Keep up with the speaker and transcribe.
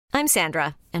I'm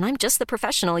Sandra, and I'm just the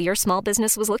professional your small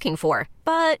business was looking for.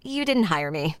 But you didn't hire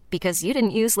me because you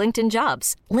didn't use LinkedIn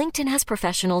Jobs. LinkedIn has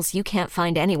professionals you can't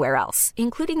find anywhere else,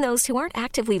 including those who aren't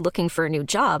actively looking for a new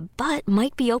job, but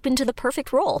might be open to the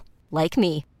perfect role, like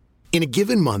me. In a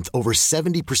given month, over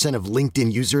 70% of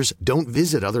LinkedIn users don't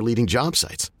visit other leading job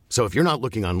sites. So if you're not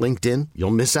looking on LinkedIn,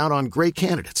 you'll miss out on great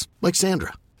candidates like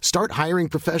Sandra. Start hiring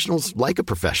professionals like a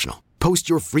professional. Post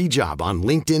your free job on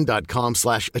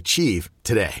linkedin.com/achieve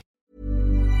today.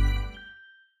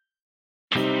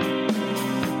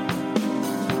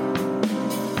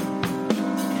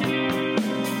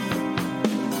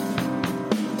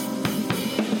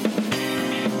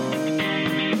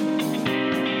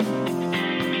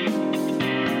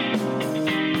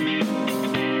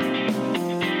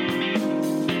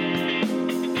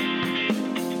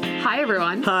 Hi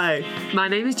everyone. Hi. My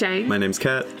name is Jane. My name's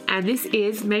Kurt. And this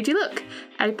is Made You Look,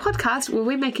 a podcast where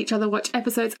we make each other watch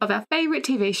episodes of our favourite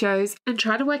TV shows and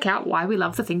try to work out why we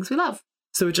love the things we love.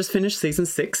 So we just finished season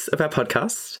 6 of our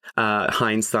podcast,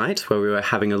 Hindsight, where we were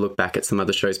having a look back at some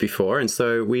other shows before. And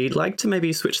so we'd like to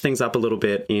maybe switch things up a little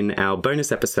bit in our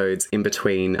bonus episodes in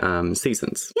between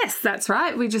seasons. Yes, that's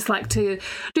right. We just like to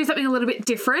do something a little bit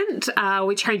different.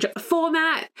 We change up the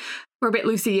format. We're a bit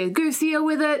loosier-goosier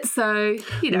with it, so,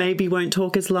 you know. Maybe won't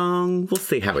talk as long. We'll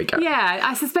see how we go. Yeah,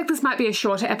 I suspect this might be a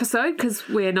shorter episode because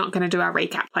we're not going to do our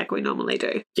recap like we normally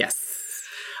do. Yes.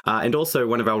 And also,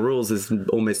 one of our rules is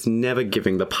almost never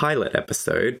giving the pilot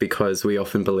episode because we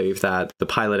often believe that the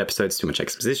pilot episode's too much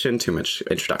exposition, too much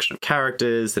introduction of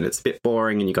characters, and it's a bit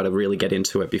boring, and you got to really get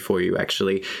into it before you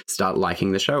actually start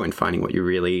liking the show and finding what you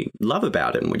really love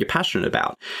about it and what you're passionate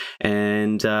about.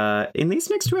 And in these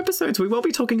next 2 episodes, we will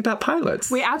be talking about pilots.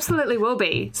 We absolutely will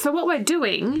be. So what we're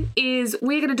doing is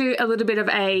we're going to do a little bit of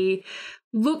a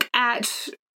look at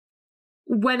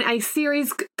when a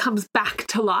series comes back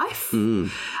to life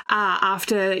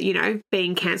after, you know,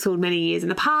 being cancelled many years in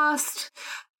the past.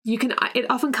 It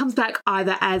often comes back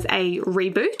either as a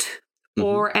reboot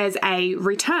or as a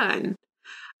return.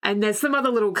 And there's some other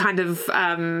little kind of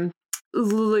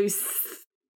loose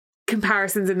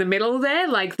comparisons in the middle there,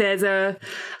 like there's a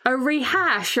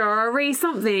rehash or a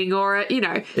re-something or, you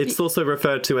know. It's also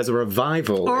referred to as a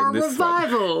revival. Or in a this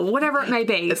revival, one. whatever it may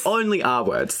be. It's only our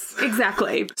words.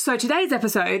 Exactly. So today's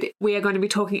episode, we are going to be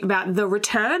talking about the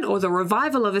return or the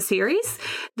revival of a series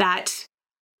that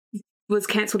was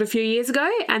cancelled a few years ago,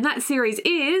 and that series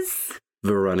is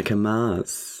Veronica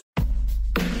Mars.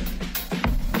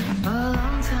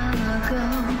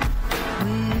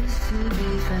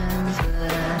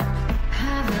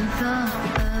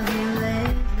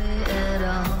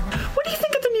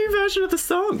 Version of the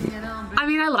song. I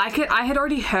mean, I like it. I had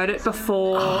already heard it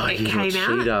before it came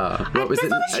out. What was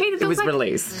it? It was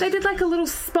released. They did like a little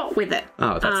spot with it.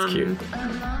 Oh, that's cute.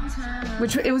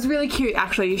 Which it was really cute,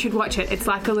 actually. You should watch it. It's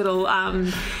like a little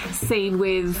scene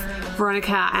with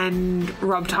Veronica and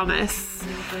Rob Thomas,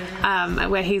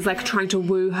 where he's like trying to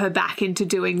woo her back into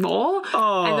doing more.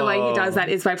 Oh. And the way he does that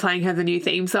is by playing her the new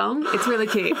theme song. It's really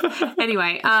cute.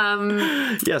 Anyway.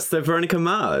 Yes, so Veronica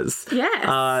Mars.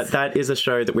 Yes. That is a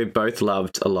show that we've both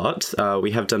loved a lot.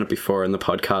 We have done it before in the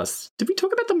podcast. Did we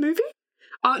talk about the movie?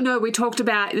 Oh, no, we talked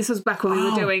about, this was back when we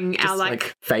were doing our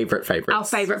favorites. Our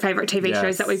favourite TV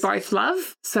shows that we both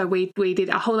love. So we did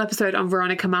a whole episode on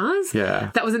Veronica Mars. Yeah.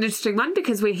 That was an interesting one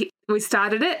because we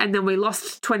started it and then we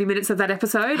lost 20 minutes of that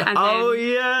episode. And then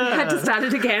we had to start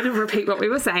it again and repeat what we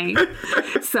were saying.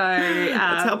 So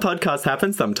that's how podcasts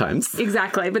happen sometimes.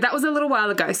 Exactly. But that was a little while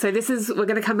ago. So we're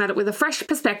going to come at it with a fresh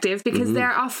perspective because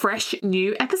there are fresh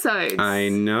new episodes. I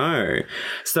know.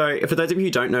 So for those of you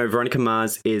who don't know, Veronica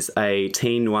Mars is a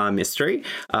teen noir mystery.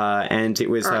 And it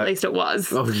was... Or at least it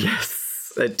was. Oh, yes.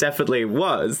 It definitely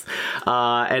was.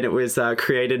 And it was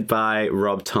created by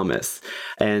Rob Thomas.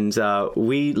 And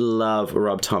we love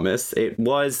Rob Thomas. It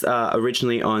was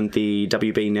originally on the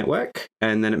WB network,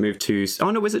 and then it moved to...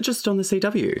 Oh, no, was it just on the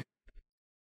CW?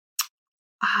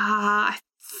 I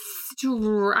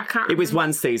can't remember. It was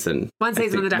one season. One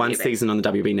season on the WB. One season on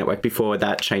the WB network. Before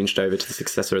that, changed over to the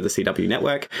successor of the CW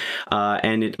network.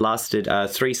 And it lasted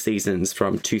 3 seasons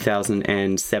from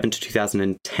 2007 to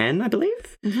 2010, I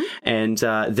believe. Mm-hmm. And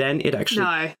then it actually...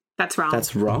 No, that's wrong.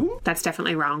 That's wrong? That's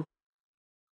definitely wrong.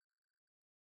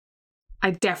 I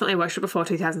definitely watched it before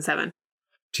 2007.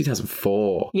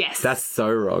 2004. Yes. That's so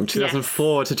wrong.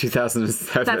 2004 to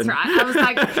 2007. That's right. I was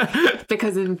like,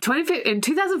 because in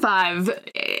 2005,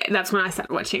 that's when I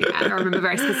started watching it. I remember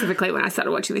very specifically when I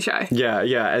started watching the show.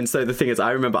 Yeah. And so the thing is,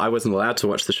 I remember I wasn't allowed to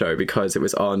watch the show because it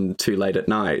was on too late at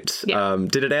night. Yeah.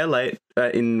 Did it air late?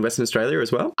 in Western Australia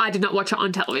as well? I did not watch it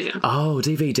on television. Oh,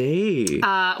 DVD.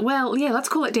 Well, yeah, let's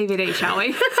call it DVD, shall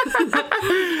we?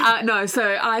 No,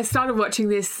 so I started watching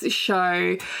this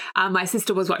show. My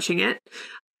sister was watching it,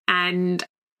 and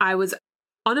I was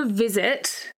on a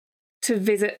visit.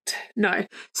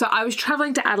 So I was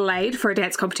traveling to Adelaide for a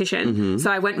dance competition. Mm-hmm.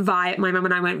 So my mum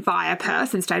and I went via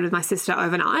Perth and stayed with my sister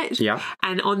overnight. Yeah.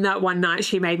 And on that one night,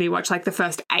 she made me watch like the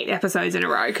first 8 episodes in a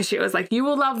row because she was like, you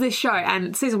will love this show.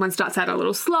 And season 1 starts out a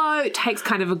little slow. It takes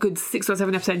kind of a good 6 or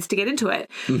 7 episodes to get into it.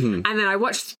 Mm-hmm. And then I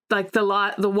watched like the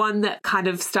one that kind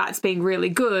of starts being really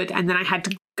good. And then I had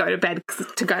to go to bed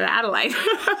to go to Adelaide.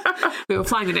 We were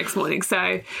flying the next morning.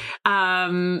 So,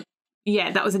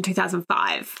 yeah, that was in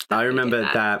 2005. I remember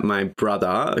that my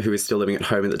brother, who was still living at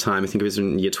home at the time, I think he was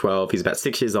in year 12, he's about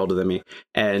 6 years older than me,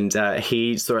 and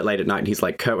he saw it late at night and he's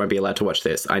like, Kurt won't be allowed to watch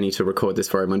this. I need to record this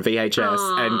for him on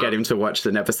VHS and get him to watch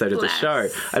an episode of the show.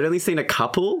 I'd only seen a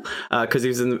couple because he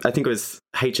was in, I think it was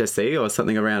HSC or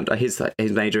something around his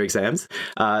major exams,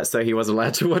 so he wasn't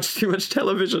allowed to watch too much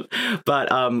television. But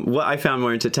what I found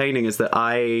more entertaining is that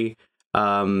I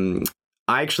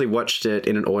actually watched it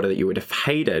in an order that you would have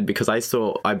hated because I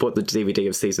bought the DVD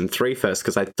of season 3 first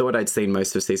because I thought I'd seen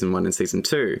most of season 1 and season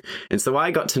 2. And so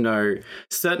I got to know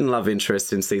certain love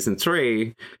interests in season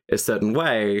 3 a certain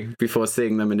way before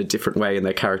seeing them in a different way in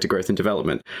their character growth and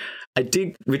development.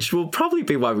 Which will probably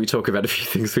be why we talk about a few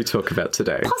things we talk about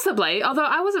today. Possibly, although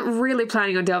I wasn't really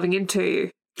planning on delving into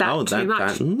that too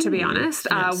much, to be honest.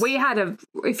 Yes. We had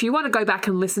if you want to go back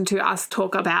and listen to us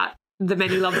talk about The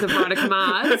Many Loves of Veronica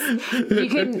Mars, you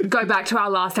can go back to our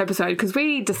last episode because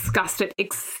we discussed it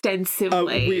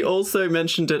extensively. We also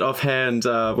mentioned it offhand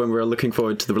when we were looking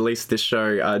forward to the release of this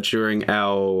show during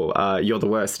our You're the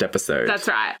Worst episode. That's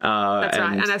right.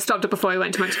 And I stopped it before we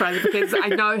went too much further because I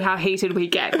know how heated we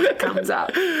get when it comes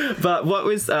up. But what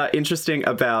was interesting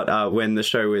about when the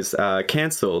show was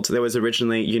cancelled, there was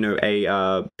originally,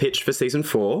 a pitch for season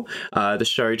 4. The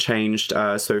show changed.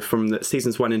 So from the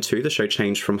seasons 1 and 2, the show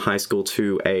changed from high school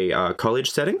to a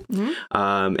college setting.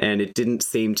 Mm-hmm. And it didn't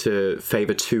seem to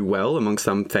favour too well among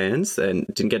some fans and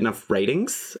didn't get enough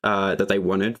ratings that they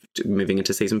wanted moving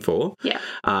into season 4. Yeah.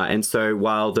 And so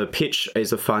while the pitch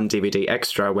is a fun DVD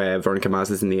extra where Veronica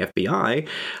Mars is in the FBI,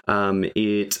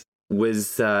 it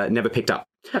was never picked up.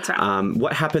 That's right.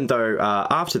 What happened, though,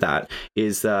 after that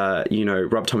is,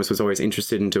 Rob Thomas was always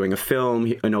interested in doing a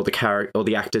film and all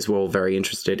the actors were all very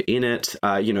interested in it.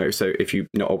 So if you're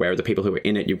not aware of the people who were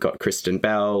in it, you've got Kristen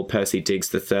Bell, Percy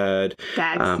Diggs III.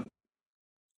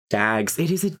 Dags.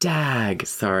 It is a dag.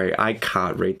 Sorry, I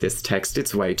can't read this text.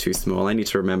 It's way too small. I need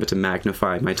to remember to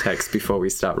magnify my text before we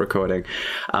start recording.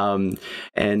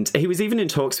 And he was even in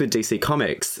talks with DC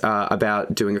Comics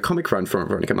about doing a comic run for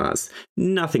Veronica Mars.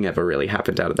 Nothing ever really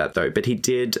happened out of that, though. But he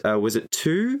did, was it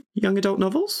 2 young adult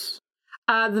novels?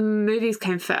 The movies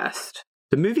came first.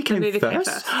 The movie came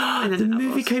first? And then the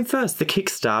movie came first. The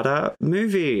Kickstarter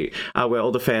movie, where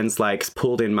all the fans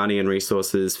pulled in money and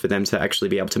resources for them to actually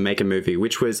be able to make a movie,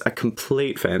 which was a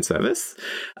complete fan service.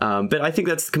 But I think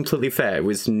that's completely fair. It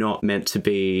was not meant to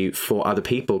be for other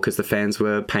people because the fans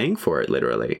were paying for it,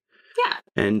 literally. Yeah.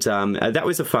 And that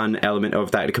was a fun element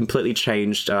of that. It completely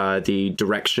changed the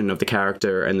direction of the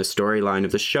character and the storyline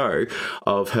of the show,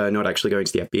 of her not actually going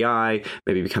to the FBI,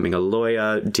 maybe becoming a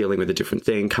lawyer, dealing with a different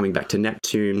thing, coming back to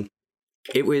Neptune.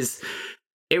 It was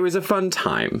a fun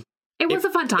time. It was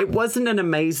a fun time. It wasn't an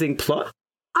amazing plot.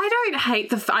 I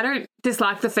don't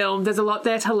dislike the film. There's a lot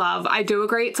there to love. I do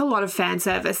agree it's a lot of fan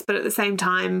service, but at the same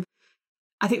time,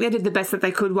 I think they did the best that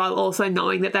they could while also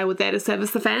knowing that they were there to service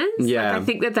the fans. Yeah. I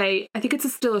think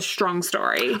it's still a strong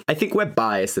story. I think we're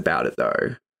biased about it,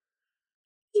 though.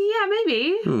 Yeah,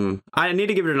 maybe. I need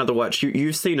to give it another watch.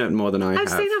 You've seen it more than I have. I've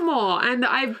seen it more, and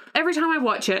every time I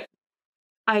watch it,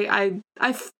 I'm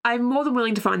more than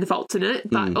willing to find the faults in it,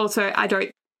 but also I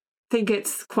don't think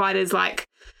it's quite as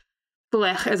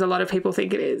blech as a lot of people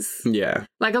think it is. Yeah.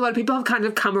 A lot of people have kind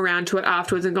of come around to it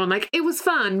afterwards and gone it was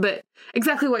fun, but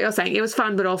exactly what you're saying, it was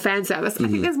fun, but all fan service. I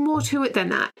think there's more to it than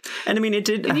that. And I mean, it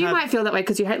did. And you might feel that way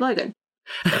because you hate Logan.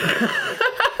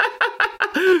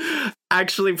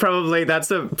 Actually, probably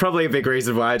that's probably a big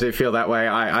reason why I do feel that way.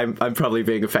 I'm probably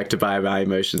being affected by my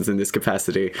emotions in this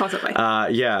capacity. Possibly.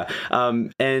 Yeah.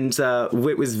 And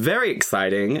it was very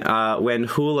exciting when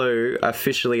Hulu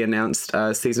officially announced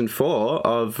season 4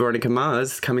 of Veronica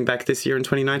Mars coming back this year in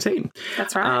 2019.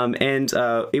 That's right. And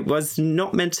it was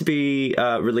not meant to be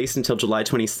released until July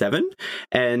 27,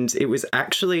 and it was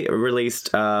actually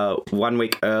released 1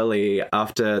 week early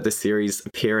after the series'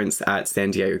 appearance at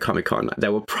San Diego Comic-Con.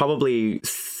 There were probably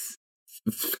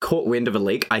caught wind of a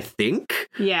leak, I think.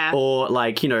 Yeah. Or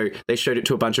like, you know, they showed it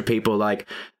to a bunch of people. Like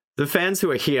the fans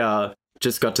who are here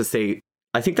just got to see,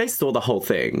 I think they saw the whole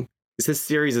thing. It's a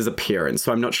series' appearance,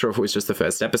 so I'm not sure if it was just the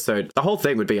first episode. The whole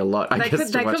thing would be a lot, I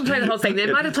guess. They couldn't play the whole thing. They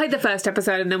might have played the first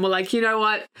episode and then were like, you know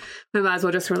what? We might as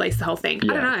well just release the whole thing.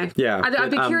 Yeah. I don't know. Yeah.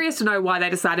 I'd be curious to know why they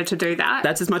decided to do that.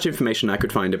 That's as much information I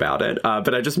could find about it.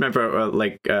 But I just remember,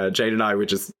 Jade and I were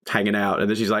just hanging out, and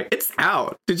then she's like, "It's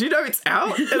out. Did you know it's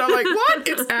out?" And I'm like, "What?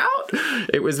 It's out?"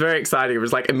 It was very exciting. It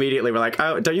was like immediately we're like,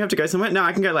 "Oh, don't you have to go somewhere?" "No,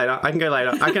 I can go later.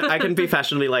 I can be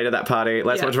fashionably late at that party.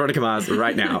 Let's watch Veronica Mars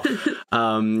right now."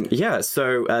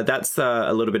 So that's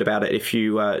a little bit about it. If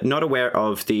you are not aware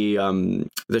of the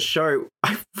show,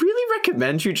 I really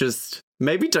recommend you just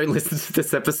maybe don't listen to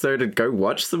this episode and go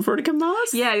watch some Veronica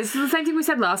Mars. Yeah, this is the same thing we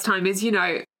said last time is, you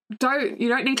know, you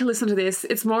don't need to listen to this.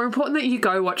 It's more important that you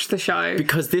go watch the show.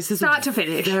 Because this is start to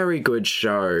finish. Very good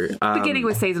show. Beginning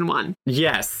with season 1.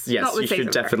 Yes, you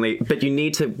should definitely. But you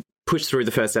need to push through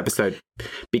the first episode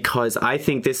because I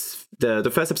think the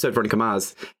first episode of Veronica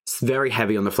Mars is very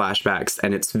heavy on the flashbacks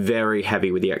and it's very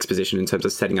heavy with the exposition in terms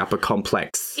of setting up a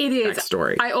complex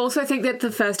backstory. I also think that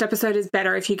the first episode is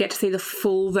better if you get to see the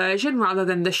full version rather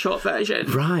than the short version.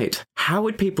 Right. How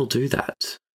would people do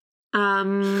that?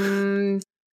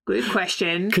 Good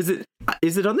question. Because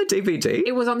is it on the DVD?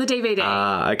 It was on the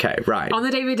DVD. Okay, right. On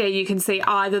the DVD, you can see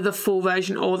either the full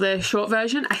version or the short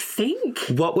version, I think.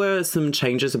 What were some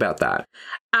changes about that?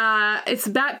 It's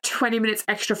about 20 minutes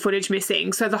extra footage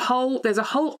missing. So there's a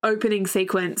whole opening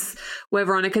sequence where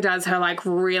Veronica does her like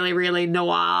really, really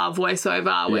noir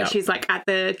voiceover where she's like at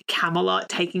the Camelot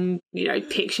taking, you know,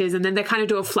 pictures, and then they kind of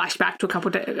do a flashback to a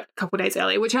couple days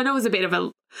earlier, which I know is a bit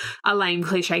of a lame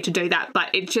cliche to do that,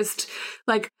 but it just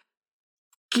like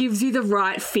gives you the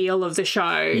right feel of the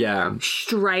show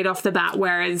straight off the bat,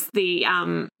 whereas the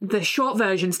short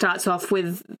version starts off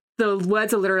with the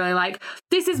words are literally like,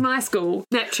 "This is my school,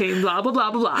 Neptune, blah, blah,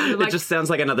 blah, blah, blah." It just sounds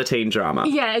like another teen drama.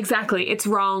 Yeah, exactly. It's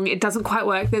wrong. It doesn't quite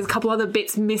work. There's a couple other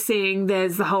bits missing.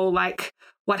 There's the whole, like,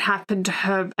 what happened to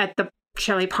her at the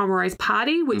Shelley Pomeroy's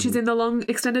party, which is in the long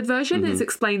extended version. It's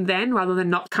explained then rather than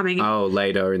not coming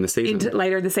later in the season.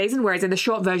 Later in the season, whereas in the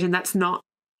short version, that's not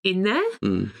in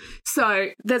there. So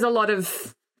there's a lot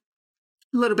of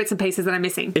little bits and pieces that I'm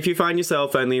missing. If you find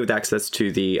yourself only with access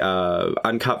to the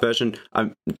uncut version,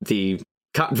 the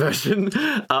cut version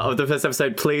of the first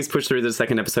episode, please push through the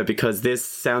second episode because this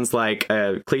sounds like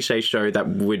a cliche show that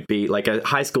would be like a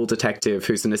high school detective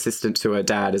who's an assistant to her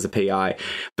dad as a PI,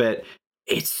 but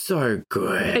it's so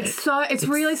good. It's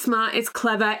really smart. It's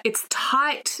clever. It's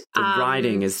tight. The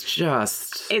writing is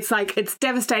just... It's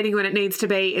devastating when it needs to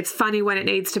be. It's funny when it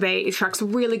needs to be. It strikes a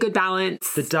really good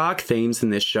balance. The dark themes in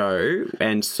this show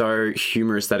and so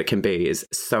humorous that it can be is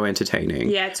so entertaining.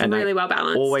 Yeah, it's really well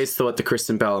balanced. Always thought the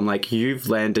Kristen Bell, I'm like, you've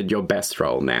landed your best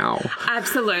role now.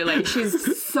 Absolutely.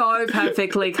 She's so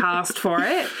perfectly cast for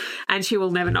it and she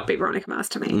will never not be Veronica Mars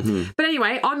to me. But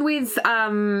anyway, on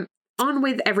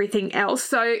with everything else.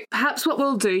 So perhaps what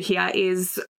we'll do here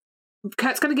is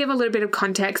Kurt's going to give a little bit of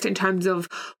context in terms of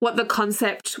what the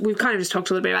concept, we've kind of just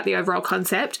talked a little bit about the overall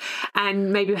concept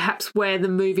and maybe perhaps where the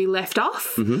movie left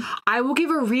off. I will give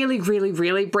a really, really,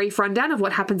 really brief rundown of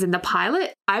what happens in the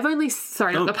pilot. Not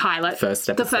the pilot. The first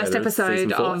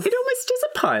episode of... It almost is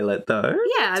a pilot though.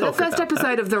 Yeah, the first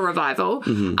episode of The Revival.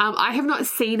 I have not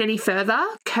seen any further.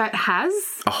 Kurt has.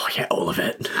 Oh yeah, all of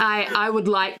it. I would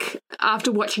like,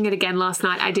 after watching it again last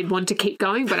night, I did want to keep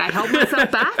going, but I held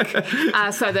myself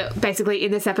back so that basically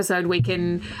in this episode we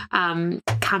can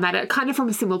come at it kind of from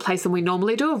a similar place than we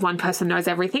normally do, of one person knows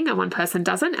everything and one person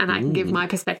doesn't, and I can give my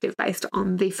perspective based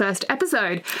on the first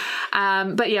episode.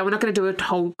 But yeah, we're not going to do a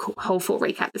whole full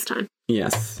recap this time.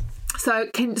 Yes.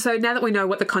 So now that we know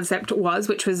what the concept was,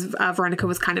 which was Veronica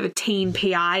was kind of a teen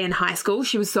PI in high school.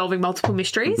 She was solving multiple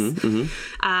mysteries.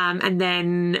 And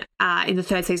then in the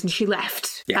third season, she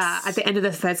left. Yes. At the end of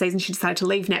the third season, she decided to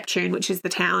leave Neptune, which is the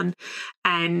town.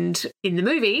 And in the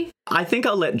movie... I think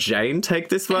I'll let Jane take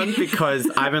this one because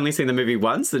I've only seen the movie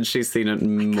once and she's seen it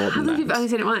more than that. You've only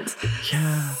seen it once.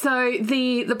 Yeah. So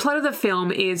the plot of the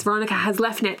film is Veronica has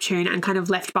left Neptune and kind of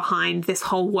left behind this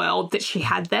whole world that she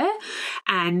had there,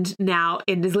 and now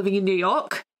is living in New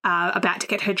York, about to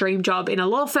get her dream job in a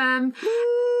law firm.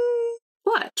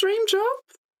 What dream job?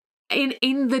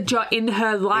 In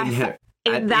her life.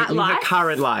 In her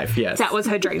current life, yes. That was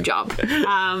her dream job.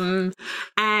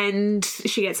 And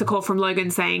she gets a call from Logan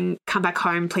saying, "Come back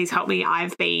home, please help me. I'm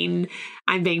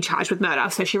being charged with murder."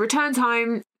 So she returns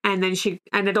home, And then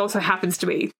and it also happens to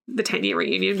be the 10-year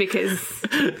reunion because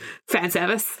fan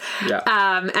service.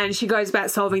 Yeah. And she goes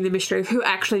about solving the mystery of who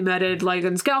actually murdered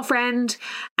Logan's girlfriend.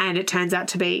 And it turns out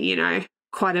to be, you know,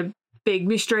 quite a big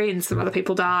mystery, and some other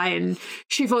people die, and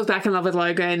she falls back in love with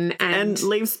Logan and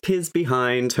leaves Piz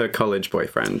behind, her college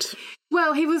boyfriend.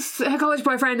 Well, he was her college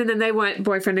boyfriend, and then they weren't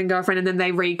boyfriend and girlfriend, and then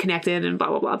they reconnected and blah,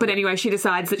 blah, blah. But anyway, she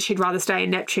decides that she'd rather stay in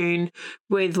Neptune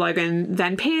with Logan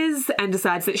than Piz, and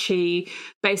decides that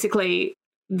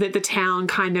that the town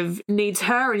kind of needs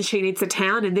her and she needs the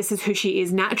town, and this is who she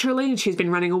is naturally, and she's been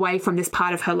running away from this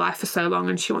part of her life for so long,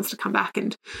 and she wants to come back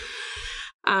and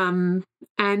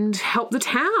help the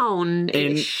town.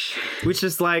 Which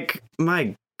is like,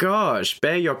 my gosh,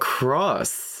 bear your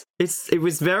cross. It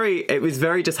was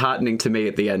very disheartening to me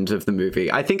at the end of the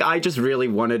movie. I think I just really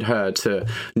wanted her to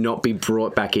not be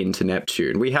brought back into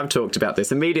Neptune. We have talked about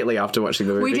this immediately after watching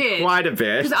the movie. We did. Quite a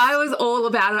bit. Because I was all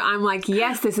about it. I'm like,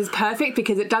 yes, this is perfect,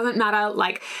 because it doesn't matter,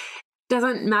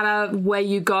 where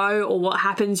you go or what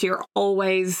happens, you're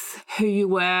always who you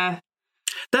were.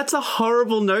 That's a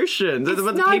horrible notion.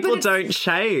 People don't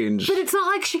change. But it's not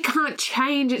like she can't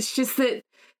change. It's just that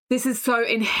this is so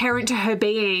inherent to her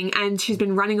being, and she's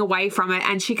been running away from it,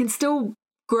 and she can still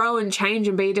grow and change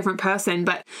and be a different person,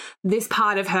 but this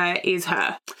part of her is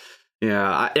her.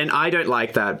 Yeah, and I don't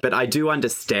like that, but I do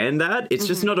understand that. It's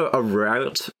just not a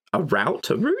route. Either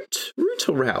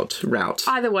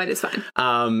word is fine.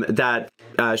 That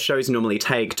shows normally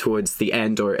take towards the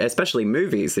end, or especially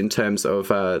movies, in terms of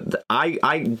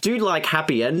I do like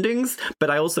happy endings, but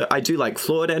I do like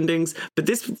flawed endings. But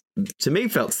this, to me,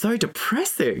 felt so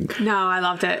depressing. No, I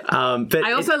loved it. But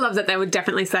I also love that they were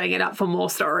definitely setting it up for more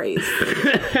stories.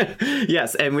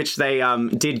 Yes, and which they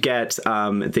did get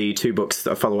the 2 books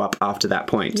follow up after that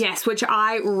point. Yes, which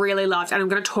I really loved, and I'm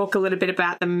going to talk a little bit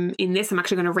about them in this. I'm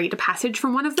actually going to read a passage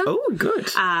from one of them. Oh, good.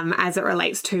 As it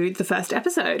relates to the first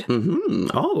episode. Mm-hmm.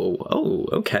 Oh,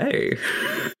 okay.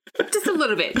 Just a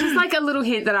little bit. Just like a little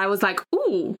hint that I was like,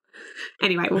 ooh.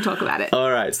 Anyway, we'll talk about it. All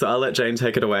right, so I'll let Jane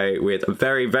take it away with a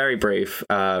very, very brief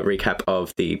recap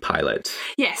of the pilot.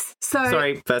 Yes.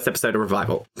 Sorry, first episode of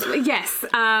Revival. Yes.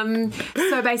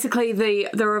 So basically the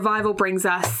Revival brings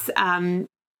us...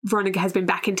 Veronica has been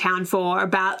back in town for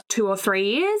about 2 or 3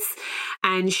 years,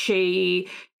 and she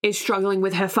is struggling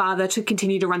with her father to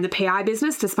continue to run the PI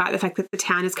business, despite the fact that the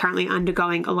town is currently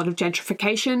undergoing a lot of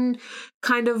gentrification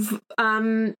kind of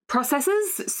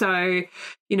processes. So,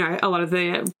 you know, a lot of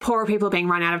the poorer people are being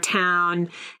run out of town,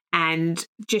 and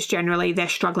just generally they're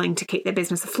struggling to keep their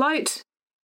business afloat.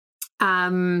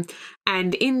 And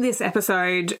in this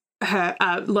episode,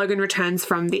 Logan returns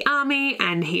from the army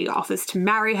and he offers to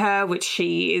marry her, which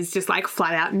she is just like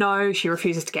flat out no. She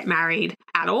refuses to get married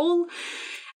at all,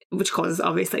 which causes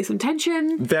obviously some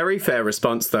tension. Very fair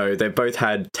response, though. They've both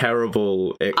had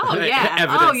terrible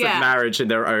evidence of marriage in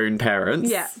their own parents.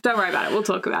 Yeah, don't worry about it. We'll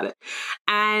talk about it.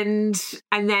 And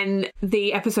then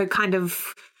the episode kind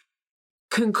of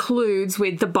concludes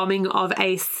with the bombing of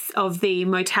the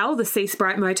motel, the Sea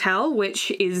Sprite Motel, which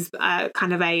is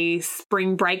kind of a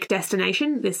spring break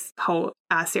destination. This whole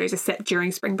series is set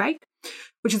during spring break,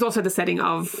 which is also the setting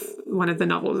of one of the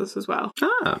novels as well.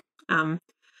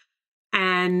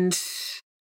 And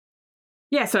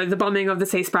yeah, so the bombing of the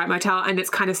Sea Sprite Motel, and it's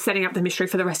kind of setting up the mystery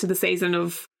for the rest of the season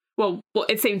of, well,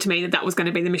 it seemed to me that was going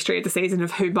to be the mystery of the season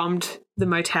of who bombed the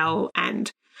motel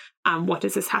and what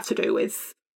does this have to do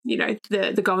with, you know,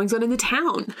 the goings on in the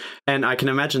town. And I can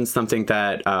imagine something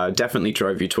that definitely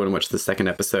drove you to want to watch the second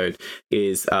episode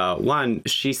is, one,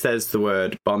 she says the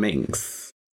word bombings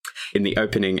in the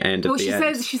opening and at the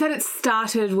end. She said it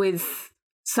started with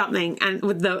something, and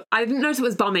with I didn't notice it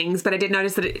was bombings, but I did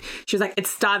notice that she was like, it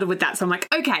started with that. So I'm like,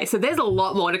 okay, so there's a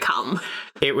lot more to come.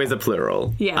 It was a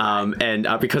plural. Yeah. And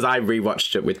because I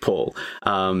rewatched it with Paul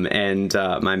and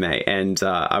my mate, and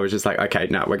I was just like, okay,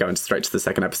 no, we're going straight to the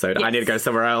second episode. Yes. I need to go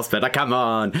somewhere else, but come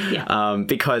on. Yeah.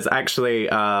 Because actually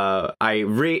I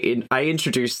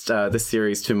introduced the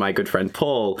series to my good friend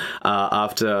Paul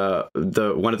after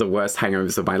one of the worst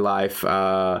hangovers of my life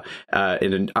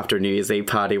after a New Year's Eve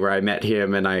party where I met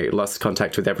him and I lost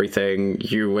contact with everything.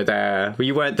 You were there.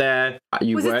 You weren't there.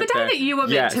 Was it the day that you were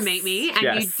meant to meet me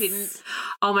and you didn't?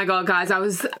 Oh my God, guys,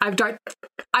 I've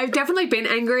definitely been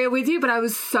angrier with you, but I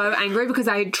was so angry because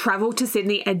I had travelled to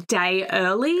Sydney a day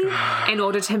early in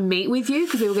order to meet with you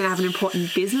because we were going to have an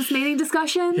important business meeting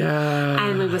discussion. Yeah.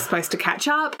 And we were supposed to catch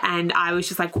up, and I was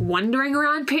just like wandering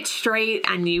around Pitt Street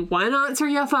and you weren't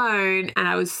answering your phone, and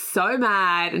I was so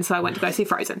mad, and so I went to go see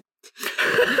Frozen.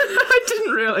 I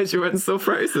didn't realize you weren't still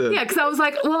frozen. Yeah, because I was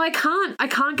like, well, I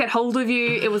can't get hold of you.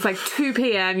 It was like 2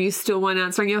 p.m. You still weren't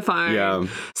answering your phone. Yeah.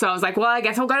 So I was like, well, I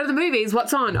guess I'll go to the movies.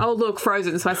 What's on? Oh, look,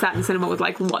 Frozen. So I sat in the cinema with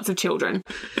like lots of children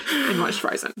and watched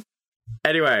Frozen.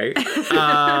 Anyway,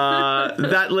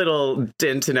 that little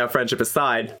dent in our friendship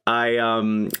aside, I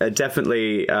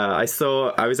definitely, I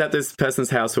was at this person's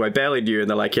house who I barely knew, and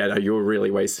they're like, yeah, no, you were really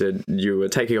wasted. You were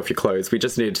taking off your clothes. We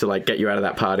just needed to like get you out of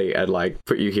that party and like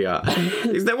put you here.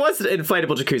 There was an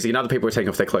inflatable jacuzzi and other people were taking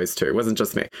off their clothes too. It wasn't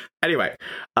just me. Anyway,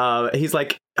 he's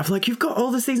like, I'm like, you've got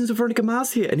all the seasons of Veronica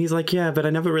Mars here. And he's like, yeah, but I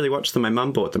never really watched them. My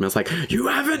mum bought them. I was like, you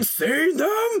haven't seen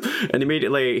them? And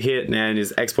immediately he and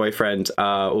his ex-boyfriend,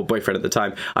 or boyfriend at the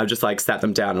time, I just like sat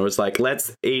them down and was like,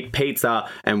 let's eat pizza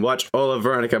and watch all of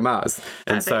Veronica Mars.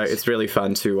 And so it's really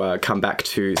fun to come back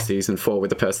to season 4 with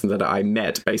the person that I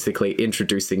met, basically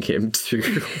introducing him to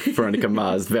Veronica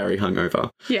Mars, very hungover.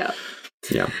 Yeah.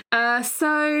 Yeah.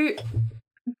 So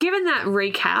given that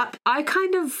recap, I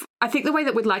think the way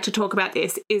that we'd like to talk about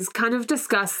this is kind of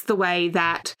discuss the way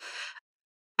that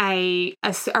a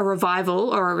revival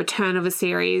or a return of a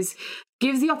series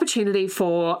gives the opportunity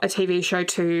for a TV show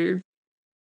to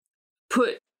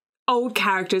put old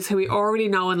characters who we already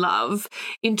know and love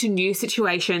into new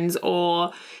situations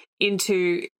or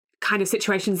into kind of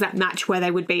situations that match where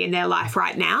they would be in their life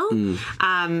right now.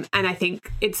 And I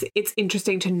think it's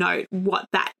interesting to note what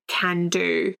that can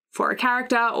do for a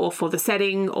character or for the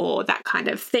setting or that kind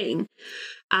of thing.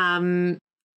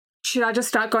 Should I just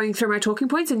start going through my talking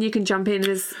points and you can jump in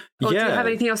or do you have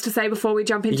anything else to say before we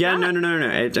jump into that? No.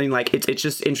 I mean, like, it's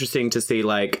just interesting to see,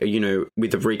 like, you know, with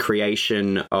the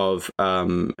recreation of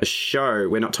a show,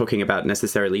 we're not talking about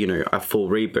necessarily, you know, a full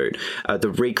reboot, the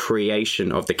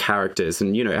recreation of the characters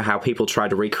and, you know, how people try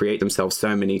to recreate themselves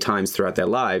so many times throughout their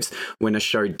lives when a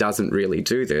show doesn't really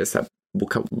do this. We'll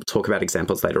talk about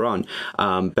examples later on,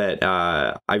 but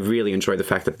I really enjoy the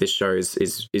fact that this show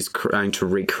is trying to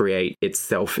recreate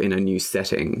itself in a new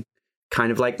setting.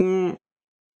 Kind of like...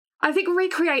 I think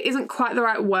recreate isn't quite the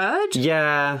right word.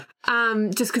 Yeah.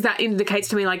 Just because that indicates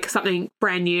to me like something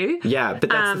brand new. Yeah, but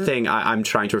that's the thing. I'm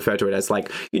trying to refer to it as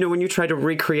like, you know, when you try to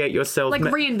recreate yourself. Like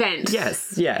reinvent.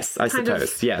 Yes, I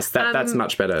suppose. Yes, that's a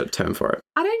much better term for it.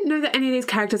 I don't know that any of these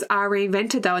characters are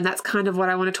reinvented though, and that's kind of what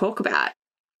I want to talk about.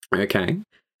 Okay.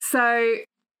 So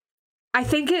I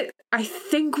think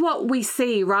what we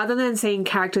see, rather than seeing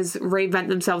characters reinvent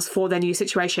themselves for their new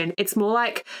situation, it's more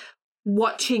like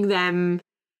watching them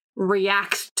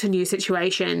react to new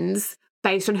situations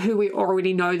based on who we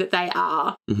already know that they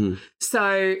are. Mm-hmm.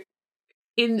 So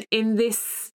in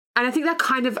this, and I think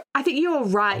I think you're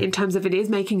right in terms of it is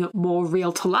making it more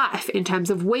real to life in terms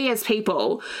of we as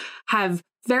people have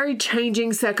very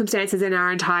changing circumstances in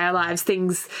our entire lives.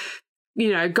 Things,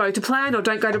 you know, go to plan or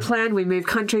don't go to plan. We move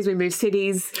countries, we move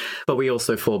cities. But we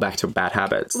also fall back to bad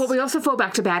habits. Well, we also fall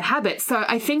back to bad habits. So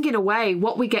I think in a way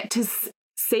what we get to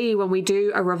see when we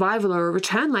do a revival or a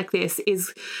return like this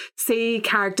is see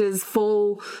characters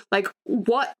fall, like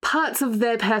what parts of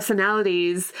their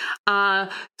personalities are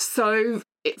so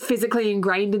physically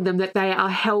ingrained in them that they are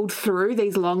held through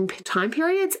these long time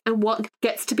periods and what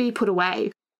gets to be put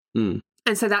away.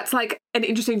 And so that's like an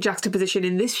interesting juxtaposition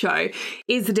in this show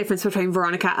is the difference between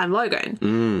Veronica and Logan.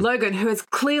 Logan, who has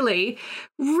clearly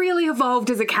really evolved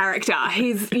as a character.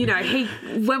 He's, you know,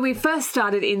 when we first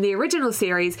started in the original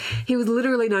series, he was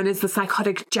literally known as the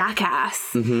psychotic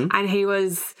jackass. And he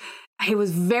was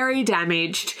very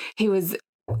damaged. He was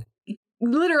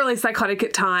literally psychotic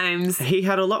at times. He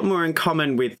had a lot more in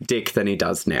common with Dick than he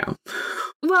does now.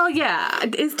 Well, yeah.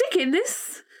 Is Dick in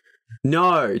this?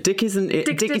 No, Dick isn't.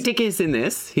 Dick is in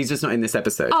this. He's just not in this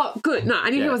episode. Oh, good. No,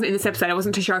 I knew he wasn't in this episode. I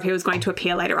wasn't too sure if he was going to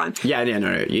appear later on. Yeah,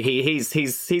 no.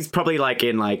 He's probably like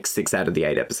in like 6 out of the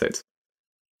 8 episodes.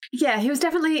 Yeah, he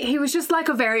was just like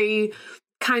a very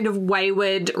kind of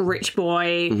wayward rich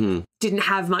boy. Didn't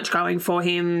have much going for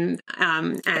him,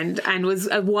 and was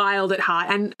wild at heart.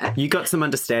 And you got some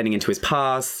understanding into his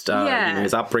past, you know,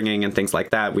 his upbringing and things like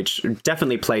that, which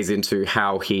definitely plays into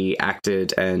how he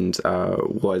acted and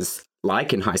was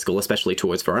like in high school, especially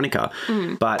towards Veronica.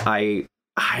 But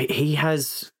he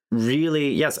has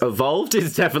really, evolved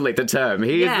is definitely the term.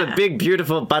 He is the big,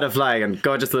 beautiful butterfly and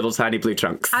gorgeous little tiny blue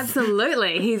trunks.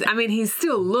 Absolutely. He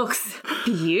still looks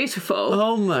beautiful.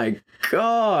 Oh my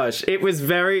gosh. It was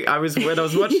when I was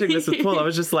watching this with Paul, I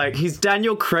was just like, he's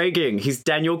Daniel Craiging. He's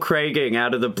Daniel Craiging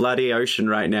out of the bloody ocean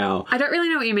right now. I don't really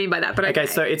know what you mean by that, but okay.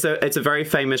 So it's a very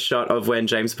famous shot of when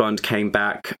James Bond came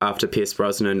back after Pierce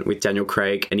Brosnan with Daniel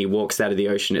Craig and he walks out of the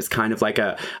ocean. It's kind of like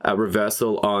a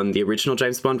reversal on the original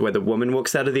James Bond where the woman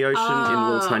walks out of the the ocean in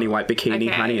a little tiny white bikini,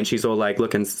 okay. honey, and she's all like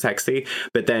looking sexy.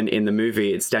 But then in the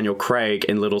movie, it's Daniel Craig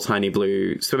in little tiny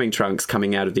blue swimming trunks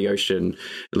coming out of the ocean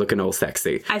looking all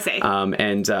sexy. I see.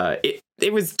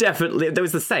 It was definitely, there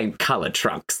was the same coloured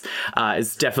trunks.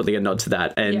 It's definitely a nod to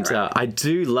that. And I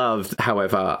do love,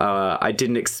 however, I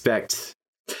didn't expect...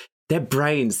 Their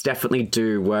brains definitely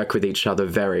do work with each other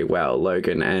very well,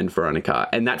 Logan and Veronica.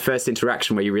 And that first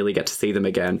interaction where you really get to see them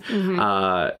again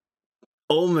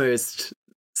almost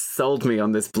sold me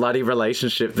on this bloody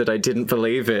relationship that I didn't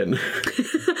believe in.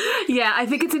 Yeah, I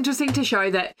think it's interesting to show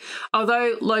that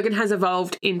although Logan has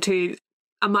evolved into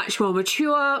a much more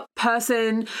mature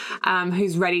person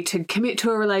who's ready to commit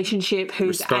to a relationship,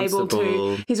 who's able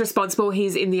to, he's responsible,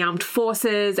 he's in the armed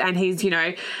forces, and he's,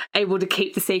 able to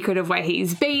keep the secret of where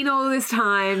he's been all this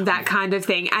time, that kind of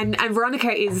thing. And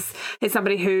Veronica is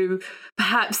somebody who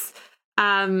perhaps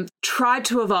tried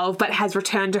to evolve but has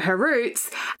returned to her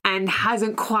roots and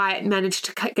hasn't quite managed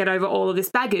to get over all of this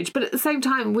baggage. But at the same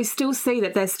time, we still see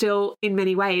that they're still, in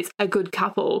many ways, a good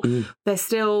couple. They're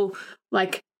still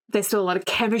there's still a lot of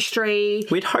chemistry.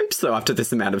 We'd hope so after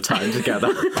this amount of time together.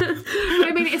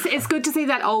 I mean, it's good to see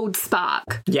that old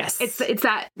spark. Yes. It's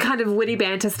that kind of witty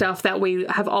banter stuff that we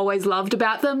have always loved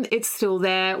about them. It's still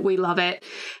there. We love it.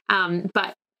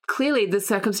 But clearly the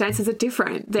circumstances are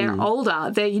different. They're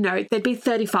older. They're, they'd be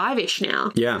 35-ish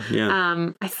now. Yeah.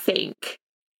 I think.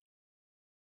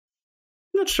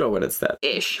 Not sure what it's that.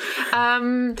 Ish.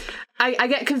 I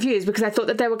get confused because I thought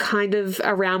that they were kind of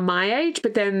around my age,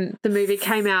 but then the movie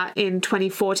came out in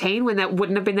 2014 when that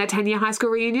wouldn't have been their 10-year high school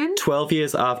reunion. 12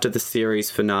 years after the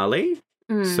series finale.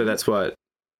 So that's what,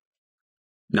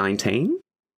 19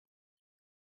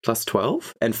 plus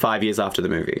 12? And 5 years after the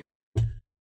movie.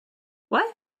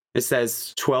 What? It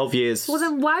says 12 years. Well,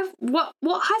 then why? What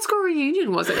high school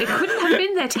reunion was it? It couldn't have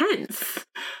been their 10th.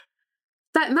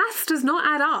 That maths does not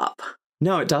add up.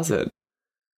 No, it doesn't.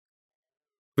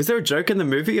 Was there a joke in the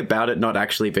movie about it not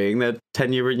actually being their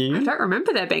 10-year reunion? I don't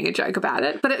remember there being a joke about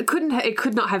it, but it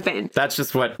could not have been. That's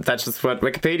just what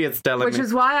Wikipedia's telling me. Which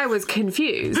is why I was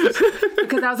confused.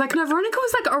 Because I was like, no, Veronica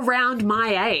was around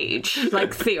my age,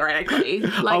 theoretically.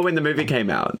 When the movie came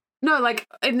out. No,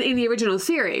 in the original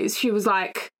series, she was oh,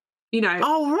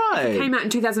 right. It came out in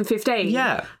 2015.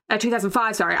 Yeah.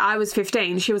 2005, sorry. I was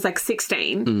 15. She was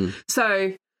 16.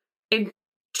 So in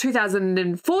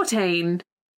 2014,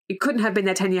 it couldn't have been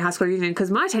their 10-year high school reunion because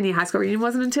my 10-year high school reunion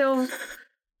wasn't until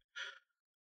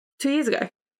 2 years ago.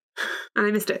 And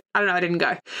I missed it. I don't know. I didn't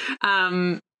go.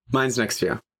 Mine's next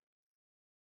year.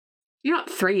 You're not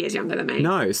 3 years younger than me.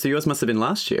 No. So yours must have been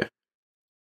last year.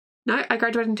 No, I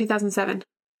graduated in 2007.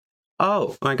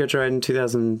 Oh, I graduated in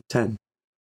 2010.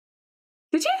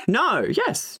 Did you? No.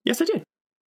 Yes, I did.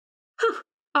 Huh.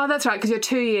 Oh, that's right, because you're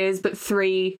 2 years, but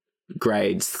 3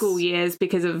 grades, school years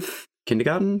because of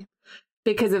kindergarten,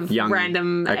 because of young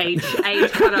random age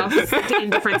cutoffs in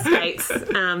different states.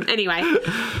 Anyway,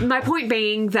 my point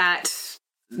being that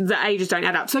the ages don't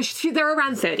add up. So they're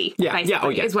around 30,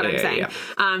 basically, is what I'm saying.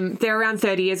 Yeah. They're around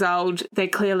 30 years old. They're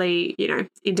clearly,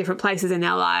 in different places in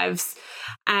their lives,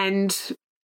 and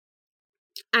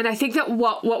I think that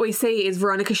what we see is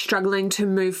Veronica struggling to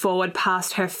move forward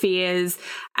past her fears,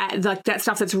 that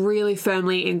stuff that's really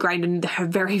firmly ingrained in her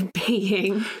very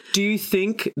being. Do you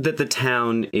think that the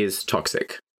town is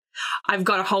toxic? I've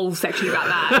got a whole section about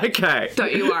that. Okay.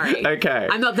 Don't you worry. Okay.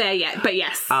 I'm not there yet, but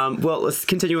yes. Well, let's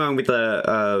continue on with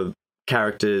the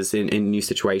characters in new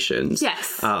situations.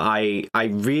 Yes. I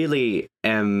really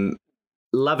am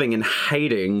loving and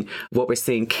hating what we're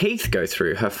seeing Keith go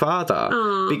through, her father,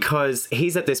 because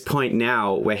he's at this point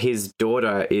now where his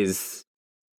daughter is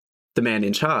the man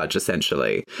in charge,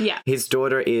 essentially. Yeah. His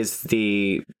daughter is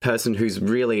the person who's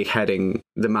really heading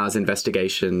the Mars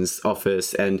Investigations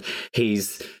office, and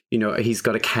he's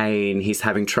got a cane, he's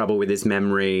having trouble with his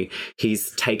memory,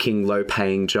 he's taking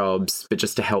low-paying jobs, but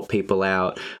just to help people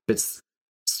out, but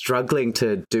struggling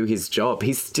to do his job.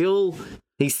 He's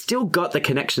still got the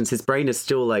connections. His brain is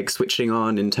still switching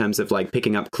on in terms of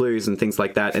picking up clues and things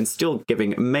like that, and still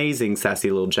giving amazing sassy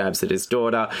little jabs at his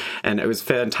daughter. And it was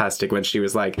fantastic when she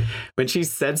was when she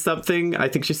said something, I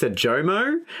think she said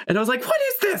Jomo, and I was like, what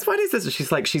is this? What is this?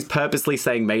 And she's purposely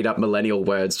saying made up millennial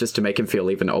words just to make him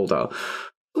feel even older.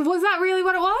 Was that really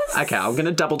what it was? Okay, I'm going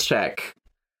to double check.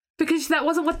 Because that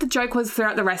wasn't what the joke was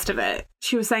throughout the rest of it.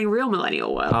 She was saying real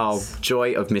millennial words. Oh,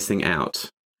 joy of missing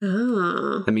out.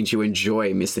 Oh. That means you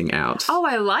enjoy missing out. Oh,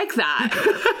 I like that.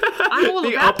 I'm all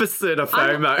the opposite of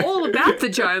FOMO. I'm all about the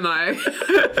JOMO.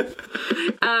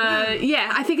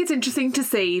 Yeah, I think it's interesting to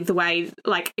see the way,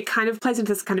 it kind of plays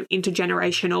into this kind of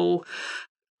intergenerational,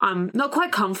 not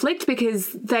quite conflict,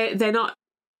 because they're not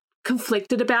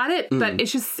conflicted about it, but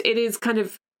it is kind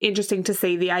of interesting to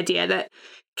see the idea that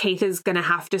Keith is going to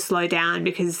have to slow down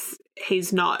because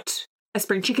he's not a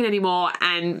spring chicken anymore.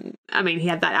 And I mean, he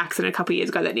had that accident a couple of years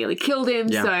ago that nearly killed him.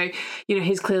 Yeah. So,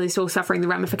 he's clearly still suffering the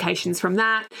ramifications from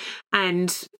that. And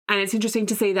it's interesting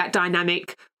to see that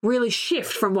dynamic really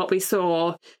shift from what we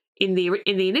saw in the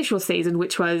initial season,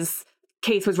 which was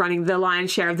Keith was running the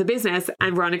lion's share of the business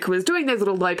and Veronica was doing those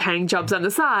little low-paying jobs on the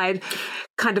side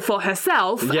kind of for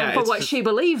herself and for what she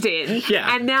believed in.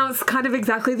 Yeah. And now it's kind of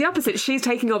exactly the opposite. She's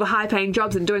taking all the high-paying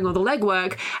jobs and doing all the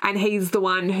legwork, and he's the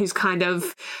one who's kind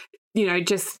of,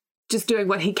 just doing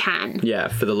what he can. Yeah,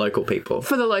 for the local people.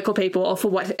 For the local people, or for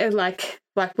what, like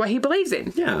what he believes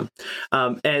in. Yeah.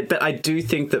 But I do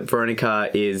think that Veronica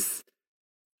is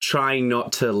trying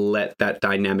not to let that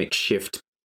dynamic shift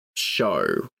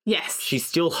show. Yes. She's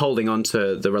still holding on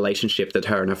to the relationship that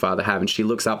her and her father have, and she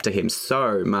looks up to him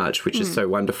so much, which is so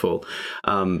wonderful.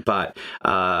 But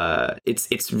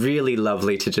it's really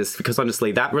lovely to just, because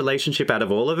honestly, that relationship out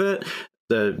of all of it,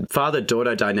 the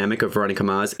father-daughter dynamic of Veronica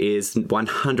Mars is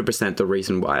 100% the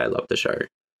reason why I love the show.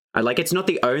 It's not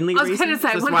the only reason. I was going to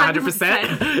say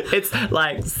 100%. It's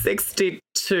like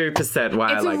 62%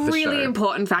 why I like the show. It's a really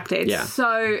important factor.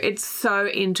 It's so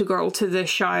integral to the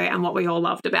show and what we all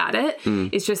loved about it.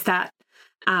 It's just that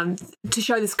to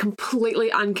show this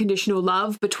completely unconditional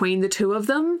love between the two of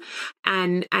them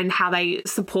and how they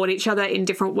support each other in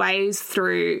different ways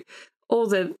through all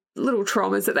the little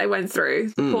traumas that they went through,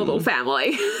 the poor little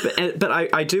family. But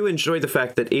I do enjoy the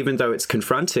fact that even though it's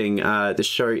confronting, the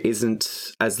show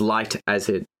isn't as light as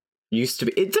it used to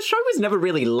be. The show was never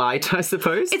really light, I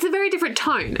suppose. It's a very different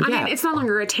tone. I mean, it's no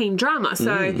longer a teen drama,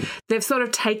 so they've sort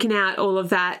of taken out all of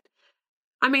that.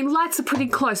 I mean, light's a pretty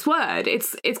close word.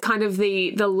 It's kind of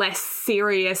the less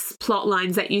serious plot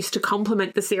lines that used to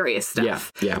complement the serious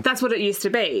stuff. Yeah. That's what it used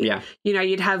to be. Yeah.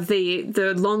 You'd have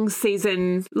the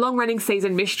long running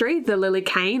season mystery, the Lily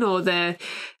Kane or the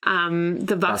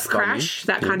bus crash,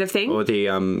 that kind of thing. Or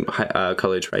the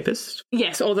college rapist.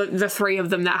 Yes, or the three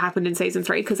of them that happened in season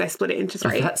 3 because they split it into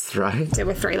 3. Oh, that's right. There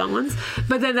were 3 long ones.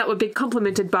 But then that would be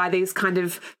complemented by these kind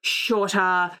of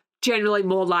shorter, generally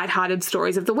more lighthearted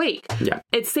stories of the week. Yeah.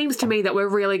 It seems to me that we're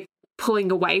really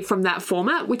pulling away from that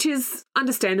format, which is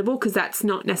understandable because that's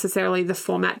not necessarily the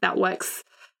format that works.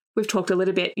 We've talked a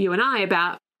little bit, you and I,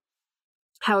 about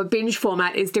how a binge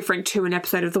format is different to an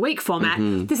episode of the week format.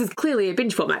 This is clearly a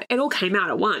binge format. It all came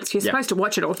out at once. You're supposed to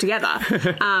watch it all together.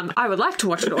 I would like to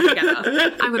watch it all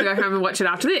together. I'm going to go home and watch it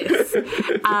after this.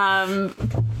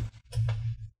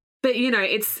 But,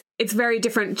 it's very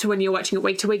different to when you're watching it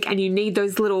week to week and you need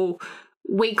those little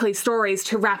weekly stories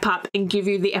to wrap up and give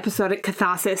you the episodic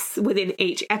catharsis within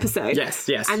each episode. Yes.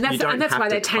 And that's why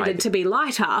they tended to be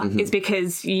lighter, is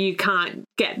because you can't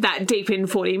get that deep in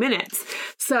 40 minutes.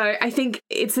 So I think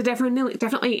it's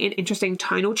definitely an interesting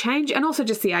tonal change, and also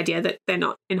just the idea that they're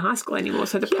not in high school anymore,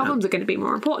 so the problems are going to be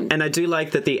more important. And I do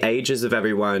like that the ages of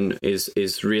everyone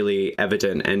is really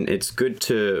evident, and it's good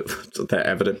to they're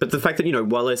evident. But the fact that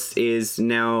Wallace is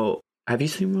now. Have you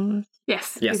seen Wallace?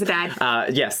 Yes, he's a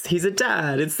dad. Yes, he's a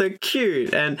dad. It's so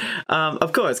cute. And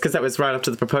of course, because that was right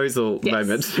after the proposal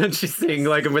moment. And she's seeing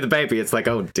Logan with a baby. It's like,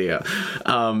 oh dear.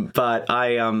 But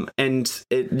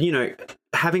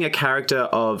having a character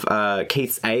of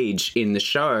Keith's age in the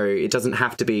show, it doesn't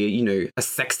have to be, a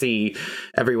sexy,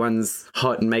 everyone's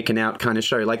hot and making out kind of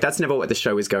show. Like, that's never what the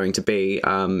show is going to be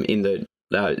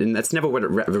and that's never what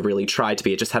it ever really tried to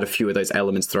be. It just had a few of those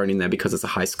elements thrown in there because it's a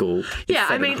high school. Yeah,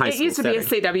 I mean, it used to be a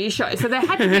CW show, so there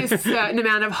had to be a certain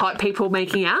amount of hot people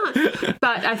making out.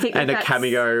 But I think a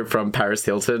cameo from Paris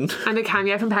Hilton. And a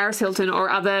cameo from Paris Hilton or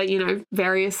other,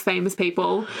 various famous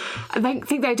people. I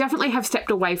think they definitely have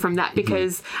stepped away from that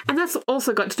because, and that's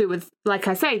also got to do with, like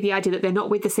I say, the idea that they're not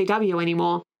with the CW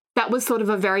anymore. That was sort of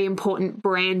a very important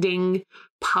branding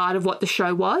part of what the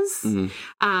show was.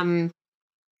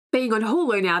 Being on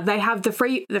Hulu now, they have the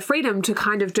freedom to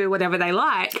kind of do whatever they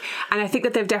like. And I think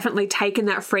that they've definitely taken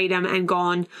that freedom and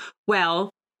gone, well,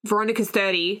 Veronica's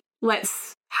 30,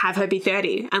 let's have her be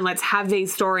 30 and let's have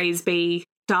these stories be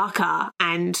darker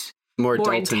and more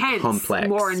adult intense, and complex.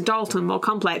 More adult and more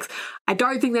complex. I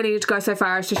don't think they needed to go so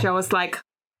far as to show us like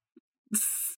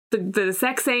the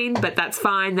sex scene, but that's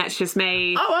fine. That's just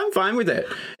me. Oh, I'm fine with it.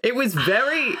 It was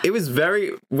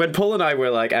very, when Paul and I were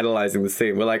like analysing the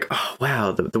scene, we're like, oh,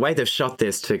 wow, the way they've shot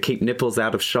this to keep nipples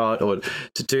out of shot or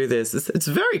to do this, it's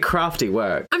very crafty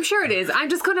work. I'm sure it is. I'm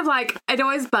just kind of like, it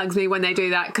always bugs me when they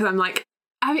do that because I'm like,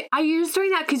 are you just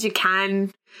doing that because you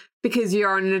can? Because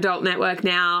you're on an adult network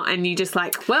now and you just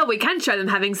like, well, we can show them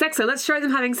having sex, so let's show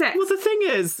them having sex. Well, the thing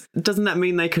is, doesn't that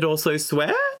mean they could also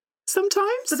swear?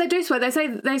 sometimes. But they do swear. They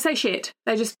say shit.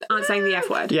 They just aren't saying the F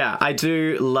word. Yeah, I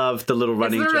do love the little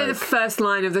running It's literally joke. the first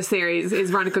line of the series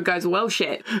is Veronica goes, well,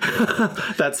 shit.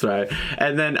 That's right.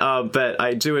 And then, but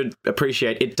I do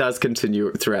appreciate it does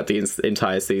continue throughout the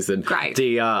entire season. Great.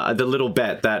 The little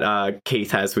bet that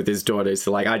Keith has with his daughter is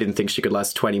like, I didn't think she could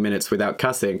last 20 minutes without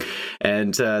cussing.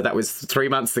 And that was 3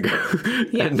 months ago.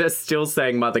 Yeah. And they're still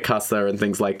saying mother cusser and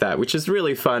things like that, which is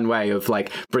really fun way of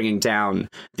like bringing down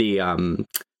the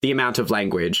amount of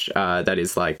language that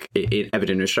is like evident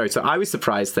in the show. So I was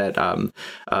surprised that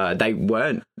they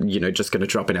weren't, just going to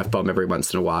drop an F-bomb every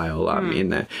once in a while in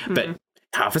there. But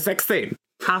half a sex scene.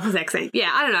 Half a sex scene.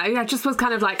 Yeah, I don't know. I just was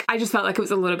kind of like, I just felt like it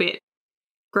was a little bit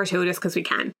gratuitous because we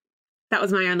can. That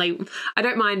was my only... I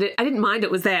don't mind it. I didn't mind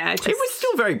it was there. It was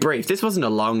still very brief. This wasn't a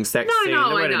long sex scene. No,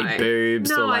 there weren't any boobs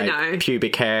or like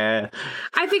pubic hair.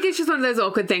 I think it's just one of those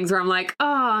awkward things where I'm like,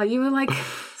 oh, you were like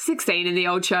 16 in the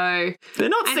old show. They're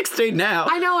not 16 now.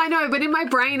 I know, but in my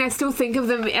brain I still think of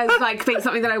them as like being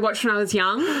something that I watched when I was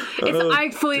young. I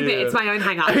fully admit it's my own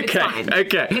hang-up. Okay, it's fine.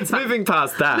 okay. It's fine. Moving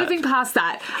past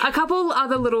that. A couple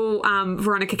other little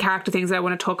Veronica character things that I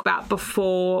want to talk about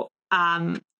before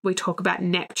we talk about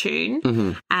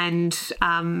Neptune and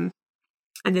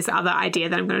this other idea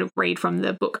that I'm going to read from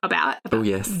the book about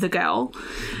the girl.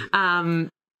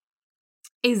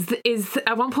 Is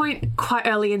at one point quite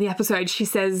early in the episode, she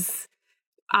says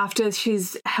after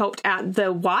she's helped out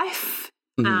the wife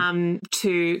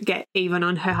to get even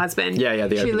on her husband.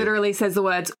 She literally says the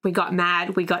words, "We got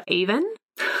mad, we got even."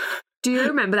 Do you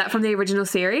remember that from the original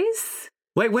series?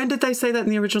 Wait, when did they say that in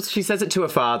the original? She says it to her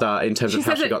father in terms of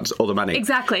how she got all the money.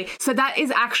 Exactly. So that is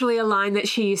actually a line that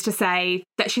she used to say,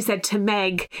 that she said to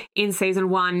Meg in season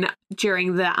 1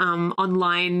 during the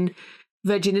online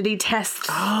virginity test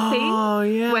thing. Oh,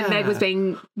 yeah. When Meg was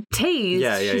being teased,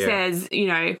 she says,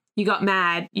 you got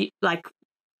mad.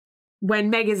 When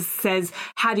Meg says,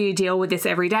 how do you deal with this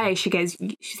every day? She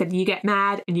said, you get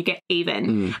mad and you get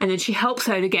even. And then she helps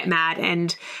her to get mad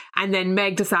and then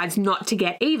Meg decides not to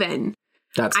get even.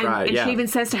 That's right, and she even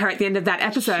says to her at the end of that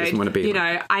episode,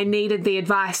 I needed the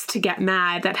advice to get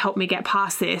mad that helped me get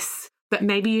past this, but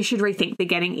maybe you should rethink the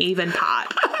getting even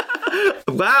part.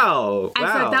 Wow. And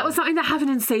so that was something that happened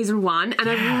in season 1, and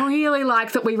I really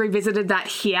like that we revisited that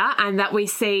here and that we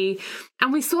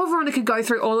saw Veronica go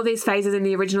through all of these phases in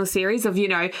the original series of,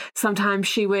 sometimes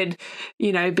she would,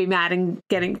 be mad and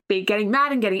getting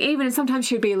mad and getting even, and sometimes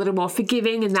she would be a little more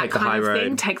forgiving and that kind of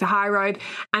thing, take the high road.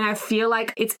 And I feel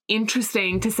like it's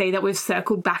interesting to see that we've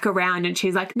circled back around and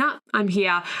she's like, nah, I'm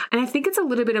here. And I think it's a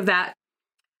little bit of that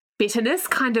bitterness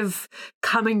kind of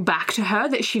coming back to her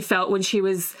that she felt when she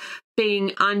was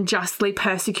being unjustly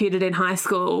persecuted in high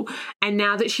school, and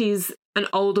now that she's an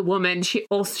older woman, she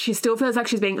still feels like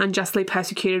she's being unjustly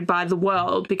persecuted by the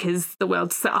world because the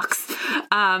world sucks.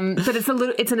 But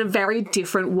it's in a very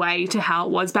different way to how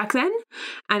it was back then.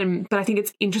 But I think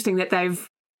it's interesting that they've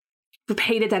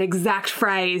repeated that exact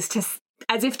phrase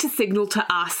as if to signal to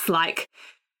us like,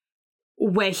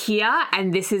 we're here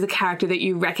and this is a character that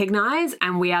you recognize,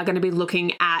 and we are going to be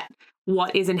looking at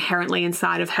what is inherently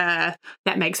inside of her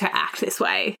that makes her act this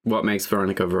way. What makes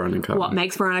Veronica Veronica? What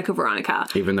makes Veronica Veronica?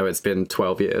 Even though it's been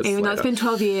 12 years. Even though it's been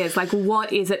 12 years. Like,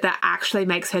 what is it that actually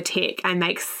makes her tick and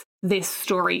makes this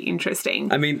story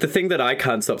interesting? I mean, the thing that I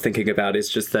can't stop thinking about is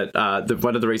just that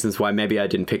one of the reasons why maybe I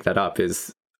didn't pick that up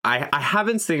is I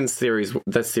haven't seen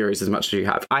the series as much as you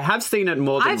have. I have seen it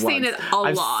more than once. I've seen it a lot.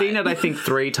 I've seen it, I think,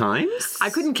 3 times.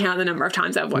 I couldn't count the number of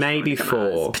times I've watched it. Maybe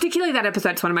 4. Particularly that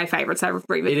episode's one of my favourites. I've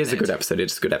revisited. It is a good episode. It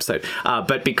is a good episode.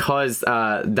 But because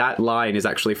that line is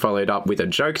actually followed up with a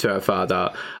joke to her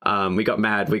father, we got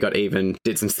mad, we got even,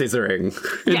 did some scissoring.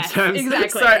 Yes,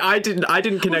 exactly. So I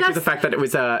didn't connect with the fact that it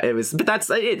was. But that's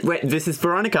it. This is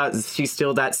Veronica. She's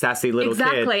still that sassy little kid.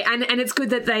 Exactly, and it's good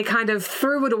that they kind of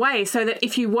threw it away so that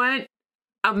if you weren't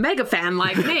a mega fan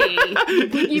like me,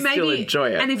 you maybe still enjoy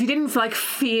it. And if you didn't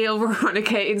feel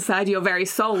Veronica inside your very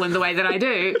soul in the way that I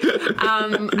do,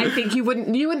 I think you wouldn't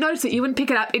notice it. You wouldn't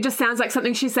pick it up. It just sounds like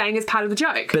something she's saying as part of the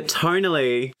joke. But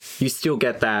tonally, you still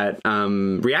get that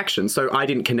reaction. So I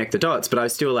didn't connect the dots, but I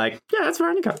was still like, yeah, that's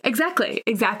Veronica. Exactly.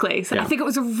 So Yeah. I think it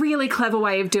was a really clever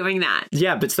way of doing that.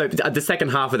 Yeah, but so the second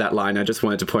half of that line, I just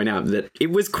wanted to point out that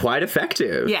it was quite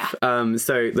effective. Yeah.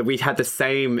 So that we had the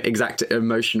same exact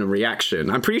emotional reaction.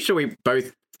 I'm pretty sure we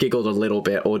both giggled a little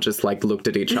bit or just like looked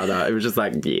at each other. It was just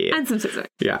like, yeah. And some scissors.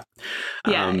 Yeah.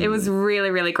 Yeah, it was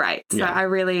really, really great. So I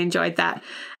really enjoyed that.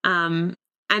 And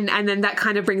then that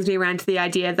kind of brings me around to the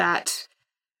idea that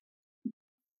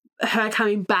her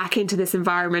coming back into this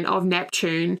environment of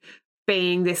Neptune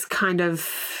being this kind of,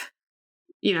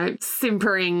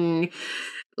 simpering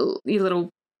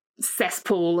little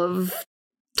cesspool of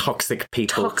toxic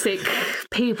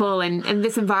people and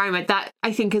this environment. That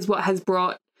I think is what has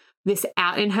brought this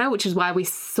out in her, which is why we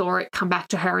saw it come back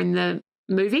to her in the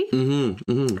movie. You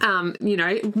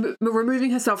know,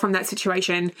 removing herself from that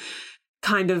situation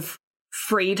kind of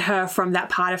freed her from that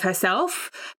part of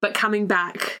herself, but coming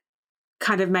back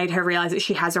kind of made her realize that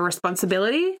she has a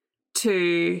responsibility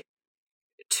to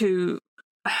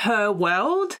her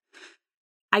world,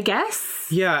 I guess.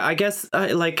 Yeah, I guess,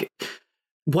 like,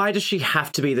 why does she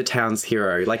have to be the town's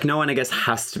hero? Like, no one, I guess,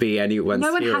 has to be anyone's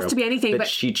hero. No one has to be anything, but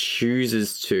she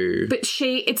chooses to. But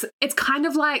it's kind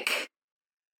of like,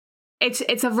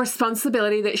 it's a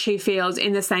responsibility that she feels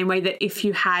in the same way that if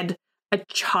you had a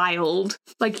child,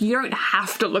 like, you don't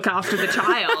have to look after the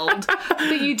child,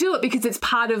 but you do it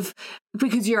because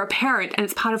because you're a parent and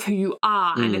it's part of who you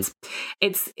are. And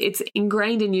it's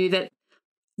ingrained in you that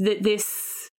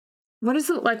this, what is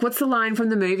it, like, what's the line from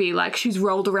the movie? Like, she's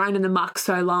rolled around in the muck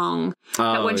so long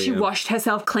that when she washed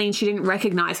herself clean, she didn't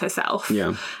recognize herself.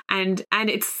 Yeah. And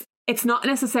it's not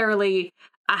necessarily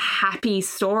a happy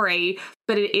story,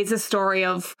 but it is a story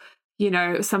of, you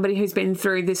know, somebody who's been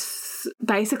through this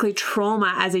basically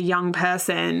trauma as a young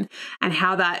person and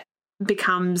how that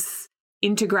becomes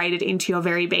integrated into your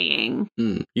very being.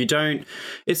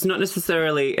 It's not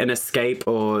necessarily an escape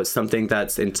or something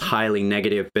that's entirely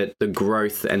negative, but the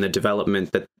growth and the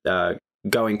development that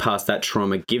going past that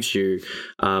trauma gives you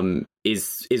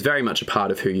is very much a part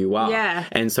of who you are. Yeah.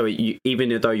 And so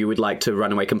even though you would like to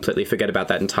run away, completely forget about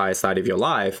that entire side of your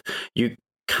life, you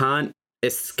can't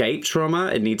escape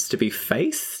trauma. It needs to be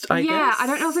faced, I guess. Yeah, I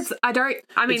don't know if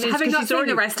having not seen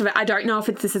the rest of it, I don't know if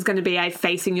this is going to be a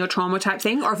facing your trauma type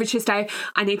thing, or if it's just I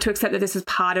need to accept that this is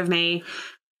part of me.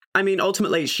 I mean,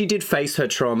 ultimately, she did face her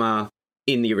trauma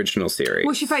in the original series.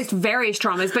 Well, she faced various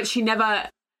traumas, but she never,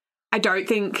 I don't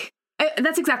think,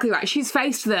 that's exactly right. She's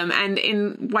faced them and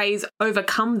in ways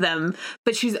overcome them,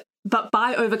 but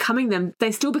by overcoming them,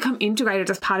 they still become integrated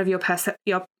as part of your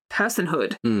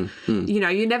personhood. You know,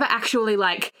 you never actually,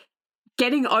 like,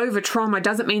 getting over trauma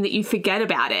doesn't mean that you forget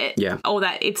about it, or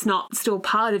that it's not still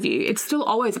part of you. It's still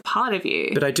always a part of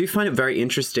you. But I do find it very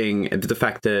interesting, the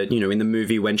fact that, you know, in the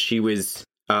movie when she was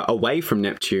away from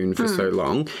Neptune for so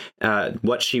long,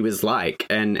 what she was like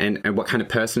and what kind of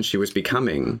person she was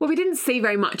becoming. Well, we didn't see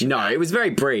very much. No, it was very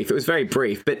brief.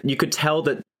 But you could tell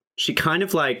that she kind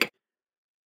of, like,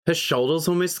 her shoulders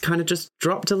almost kind of just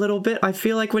dropped a little bit, I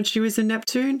feel like, when she was in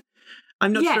Neptune.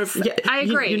 I'm not sure if... Yeah, I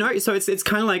agree. You know, so it's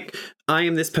kind of like, I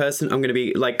am this person, I'm going to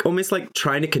be, like, almost like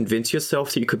trying to convince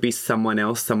yourself that you could be someone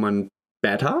else, someone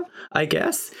better, I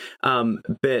guess. And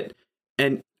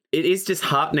it is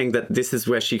disheartening that this is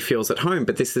where she feels at home,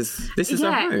 but this is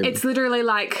her home. It's literally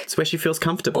like... It's where she feels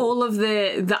comfortable. All of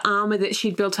the armor that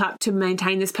she'd built up to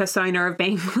maintain this persona of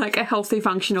being, like, a healthy,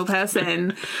 functional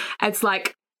person, it's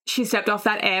like she stepped off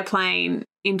that airplane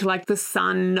into, like, the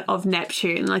sun of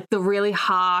Neptune, like the really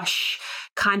harsh,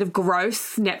 kind of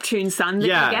gross Neptune sun that you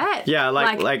get.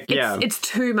 Yeah, it's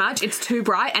too much, it's too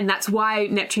bright, and that's why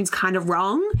Neptune's kind of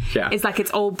wrong. Yeah. It's like it's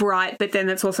all bright, but then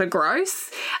it's also gross.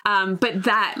 But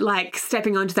that, like,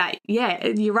 stepping onto that, yeah,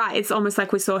 you're right. It's almost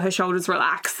like we saw her shoulders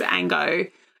relax and go,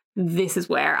 this is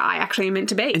where I actually am meant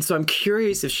to be. And so I'm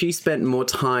curious, if she spent more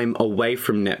time away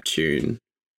from Neptune,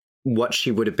 what she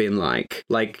would have been like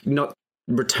not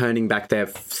returning back there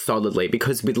solidly.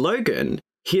 Because with Logan,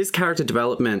 his character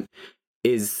development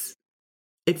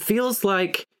it feels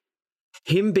like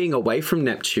him being away from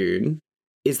Neptune,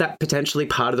 is that potentially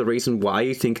part of the reason why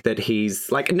you think that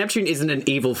he's, like, Neptune isn't an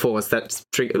evil force that's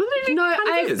triggered? No,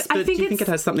 I think do you think it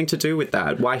has something to do with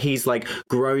that? Why he's, like,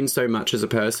 grown so much as a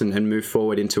person and moved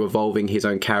forward into evolving his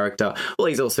own character? Well,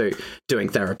 he's also doing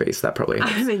therapy, so that probably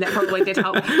helps. I mean, that probably did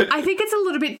help. I think it's a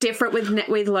little bit different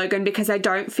with Logan, because I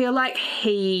don't feel like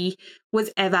he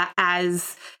was ever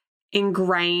as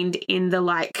ingrained in the,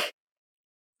 like,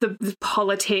 the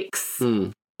politics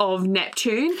of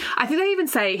Neptune. I think they even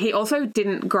say he also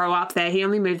didn't grow up there. He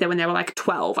only moved there when they were, like,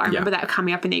 12. I remember that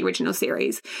coming up in the original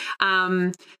series.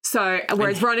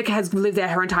 Whereas Veronica has lived there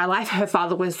her entire life. Her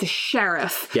father was the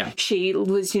sheriff. Yeah. She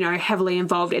was, you know, heavily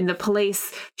involved in the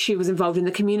police. She was involved in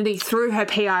the community through her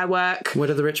PI work. What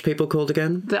are the rich people called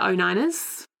again? The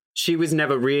 09ers. She was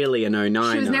never really an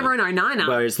 09er. She was never an 09er.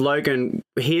 Whereas Logan,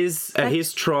 his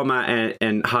trauma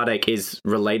and heartache is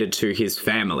related to his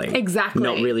family. Exactly.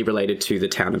 Not really related to the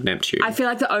town of Neptune. I feel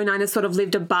like the 09ers sort of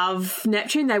lived above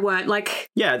Neptune. They weren't, like,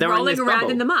 they were rolling around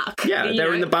bubble. in the muck. Yeah, they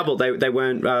were in the bubble. They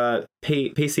weren't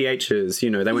PCHs, you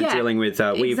know. They weren't dealing with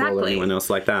Weevil or anyone else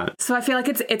like that. So I feel like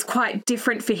it's quite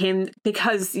different for him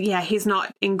because, he's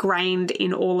not ingrained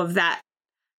in all of that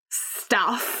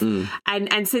stuff.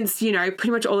 And since, you know,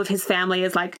 pretty much all of his family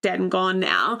is like dead and gone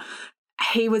now,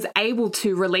 he was able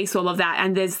to release all of that,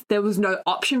 and there was no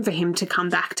option for him to come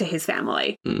back to his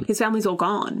family. His family's all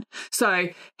gone. So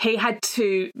he had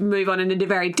to move on in a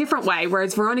very different way,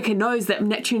 whereas Veronica knows that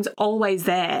Neptune's always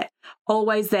there,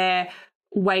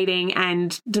 waiting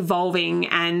and devolving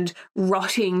and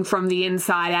rotting from the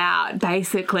inside out,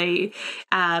 basically.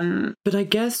 But I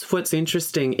guess what's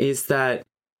interesting is that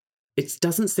it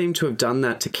doesn't seem to have done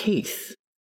that to Keith.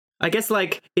 I guess,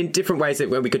 like, in different ways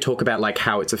where we could talk about, like,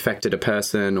 how it's affected a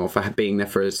person or for being there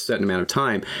for a certain amount of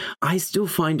time, I still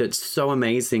find it so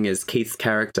amazing as Keith's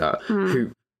character,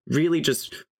 who really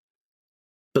just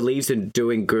believes in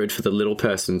doing good for the little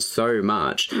person so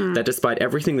much that despite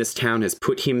everything this town has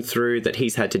put him through, that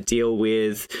he's had to deal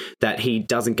with, that he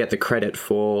doesn't get the credit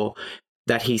for,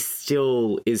 that he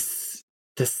still is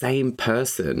the same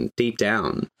person deep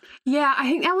down. Yeah, I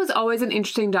think that was always an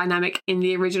interesting dynamic in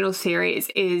the original series,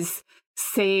 is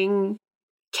seeing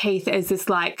Keith as this,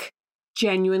 like,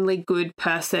 genuinely good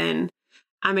person.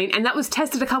 I mean, and that was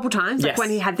tested a couple times, like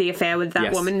when he had the affair with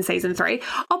that woman in season 3.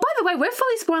 Oh, by the way, we're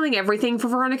fully spoiling everything for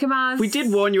Veronica Mars. We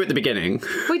did warn you at the beginning.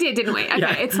 We did, didn't we?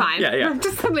 Okay, it's fine. I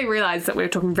just suddenly realised that we were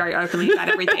talking very openly about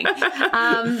everything.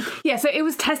 So it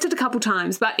was tested a couple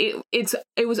times, but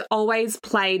it was always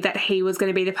played that he was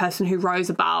going to be the person who rose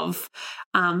above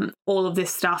all of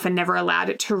this stuff and never allowed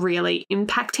it to really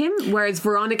impact him, whereas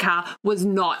Veronica was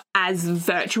not as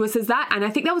virtuous as that. And I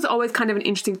think that was always kind of an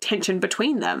interesting tension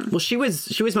between them. Well, she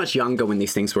was much younger when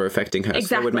these things were affecting her,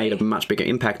 so it would made a much bigger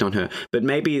impact on her. But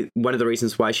maybe one of the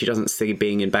reasons why she doesn't see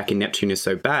being back in Neptune is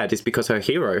so bad is because her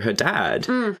hero, her dad,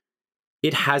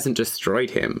 it hasn't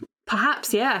destroyed him.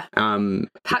 Perhaps, yeah.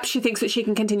 Perhaps she thinks that she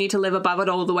can continue to live above it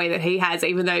all the way that he has,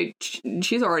 even though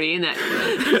she's already in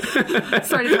it.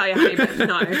 Sorry to tell you, honey, but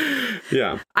no.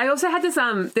 Yeah. I also had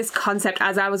this concept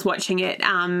as I was watching it,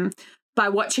 by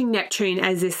watching Neptune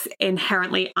as this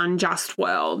inherently unjust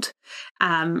world,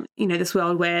 you know, this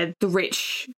world where the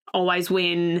rich always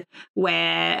win,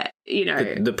 where, you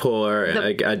know... The poor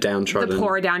are downtrodden. The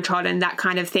poor are downtrodden, that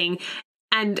kind of thing.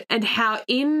 And how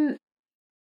in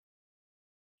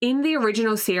the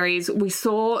original series, we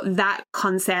saw that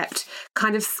concept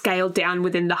kind of scaled down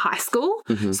within the high school.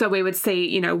 So we would see,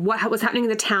 you know, what was happening in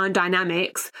the town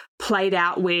dynamics played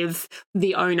out with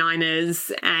the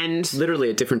 09ers and...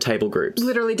 Literally different table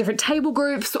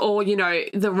groups, or, you know,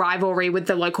 the rivalry with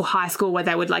the local high school where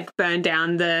they would, like, burn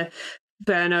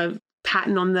a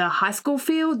pattern on the high school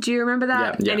field. Do you remember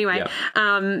that? Anyway,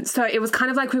 so it was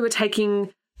kind of like we were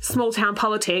taking small town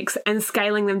politics and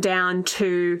scaling them down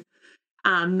to...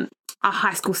 a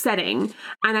high school setting.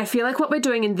 And I feel like what we're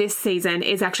doing in this season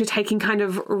is actually taking kind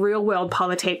of real world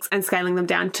politics and scaling them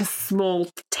down to small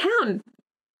town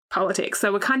politics.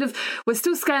 So we're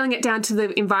still scaling it down to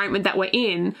the environment that we're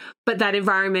in, but that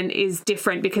environment is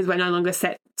different because we're no longer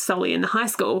set solely in the high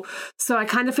school. So I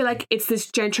kind of feel like it's this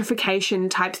gentrification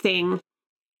type thing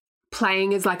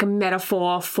playing as like a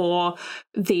metaphor for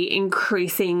the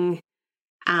increasing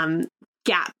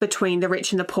gap between the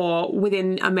rich and the poor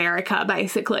within America,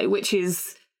 basically, which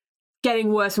is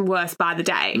getting worse and worse by the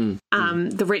day.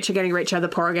 The rich are getting richer, the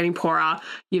poor are getting poorer.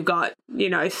 You've got, you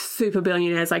know, super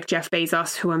billionaires like Jeff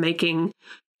Bezos who are making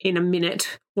in a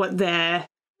minute what their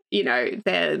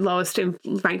lowest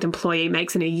ranked employee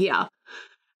makes in a year.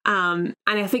 And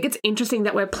I think it's interesting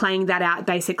that we're playing that out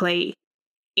basically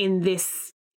in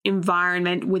this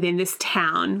environment within this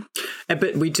town.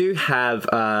 But we do have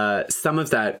some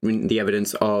of that in the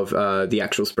evidence of the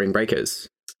actual Spring Breakers.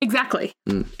 Exactly.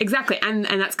 Exactly. And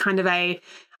that's kind of a,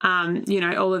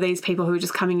 all of these people who are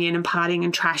just coming in and partying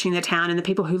and trashing the town, and the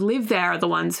people who live there are the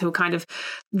ones who are kind of,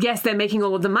 yes, they're making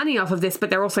all of the money off of this,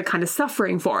 but they're also kind of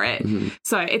suffering for it.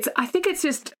 So I think it's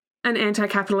just an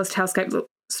anti-capitalist hellscape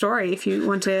story if you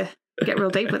want to get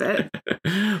real deep with it.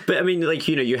 But I mean, like,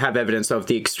 you know, you have evidence of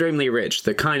the extremely rich,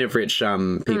 the kind of rich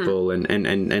people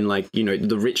and like, you know,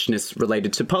 the richness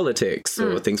related to politics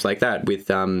or things like that with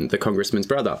the congressman's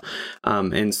brother.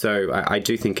 And so I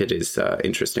do think it is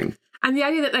interesting. And the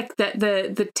idea that like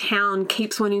the town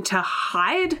keeps wanting to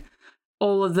hide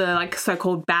all of the like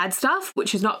so-called bad stuff,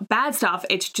 which is not bad stuff,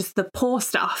 it's just the poor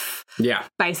stuff. Yeah.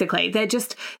 Basically.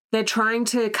 They're trying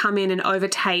to come in and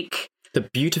overtake the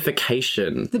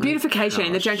beautification. The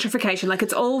gentrification. Like,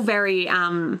 it's all very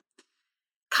kind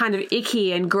of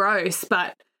icky and gross,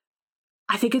 but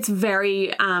I think it's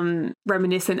very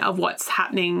reminiscent of what's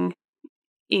happening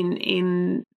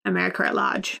in America at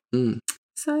large.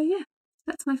 So, yeah,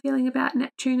 that's my feeling about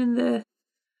Neptune and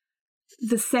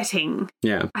the setting.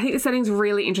 Yeah. I think the setting's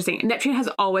really interesting. Neptune has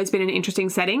always been an interesting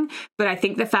setting, but I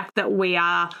think the fact that we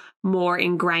are more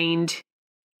ingrained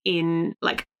in,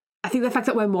 like, I think the fact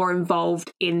that we're more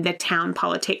involved in the town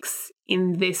politics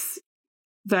in this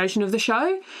version of the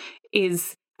show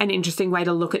is an interesting way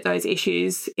to look at those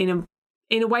issues in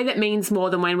a way that means more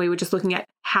than when we were just looking at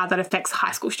how that affects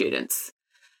high school students.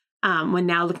 We're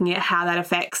now looking at how that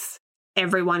affects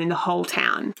everyone in the whole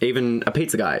town. Even a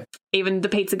pizza guy. Even the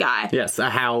pizza guy. Yes,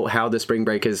 how the Spring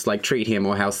Breakers like treat him,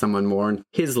 or how someone more on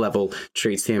his level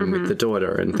treats him with the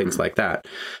daughter and things like that.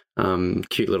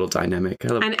 Cute little dynamic.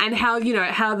 And how,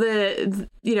 how the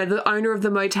owner of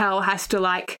the motel has to,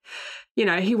 like,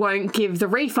 he won't give the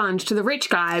refund to the rich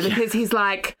guy because he's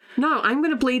like, no, I'm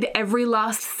going to bleed every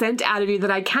last cent out of you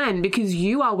that I can because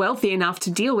you are wealthy enough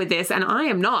to deal with this and I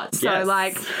am not. So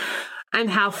yes. And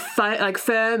how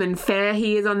firm and fair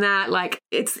he is on that. Like,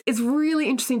 it's really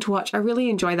interesting to watch. I really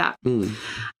enjoy that.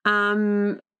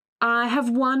 I have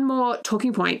one more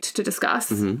talking point to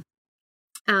discuss.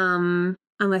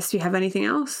 Unless you have anything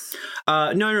else.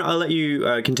 No, I'll let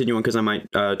you continue on because I might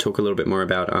talk a little bit more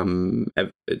about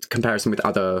comparison with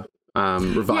other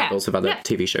revivals of other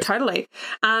TV shows. Totally.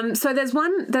 So there's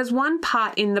one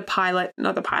part in the pilot,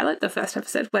 not the pilot, the first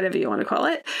episode, whatever you want to call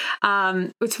it.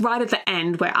 It's right at the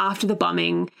end where after the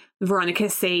bombing, Veronica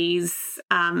sees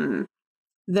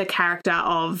the character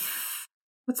of,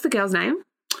 what's the girl's name?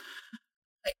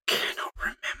 I cannot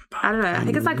remember. I don't know. I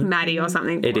think it's like Maddie or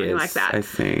something. It is like that. I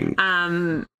think.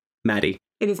 Maddie.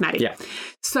 It is Maddie. Yeah.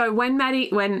 So when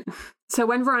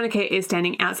Veronica is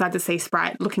standing outside the Sea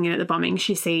Sprite looking in at the bombing,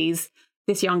 she sees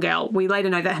this young girl. We later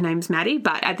know that her name's Maddie,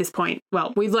 but at this point,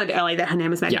 well, we've learned earlier that her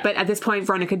name is Maddie, but at this point,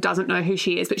 Veronica doesn't know who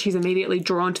she is, but she's immediately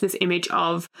drawn to this image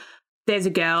of there's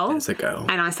a girl.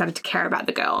 And I started to care about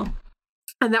the girl.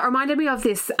 And that reminded me of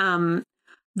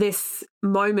this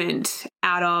moment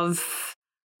out of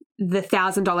the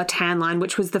 $1,000 Tan Line,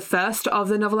 which was the first of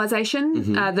the novelization,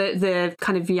 the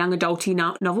kind of young adulty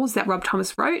novels that Rob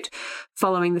Thomas wrote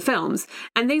following the films.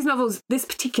 And these novels, this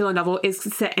particular novel is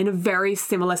set in a very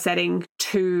similar setting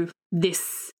to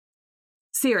this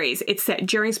series. It's set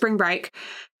during spring break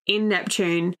in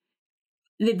Neptune.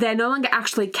 They're no longer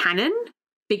actually canon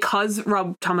because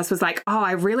Rob Thomas was like, oh,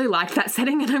 I really liked that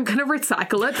setting and I'm going to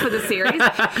recycle it for the series.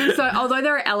 So although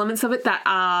there are elements of it that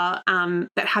are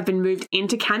that have been moved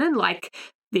into canon, like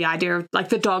the idea of like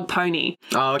the dog pony.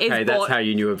 Oh, okay. That's how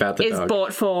you knew about the dog. Is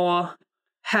bought for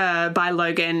her by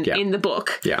Logan in the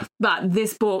book. Yeah. But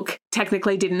this book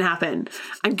technically didn't happen.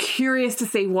 I'm curious to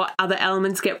see what other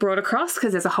elements get brought across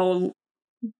because there's a whole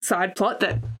side plot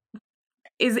that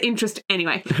is interesting.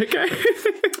 Anyway. Okay.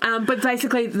 But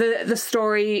basically the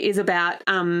story is about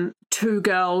two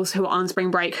girls who are on spring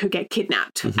break who get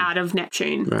kidnapped out of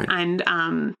Neptune and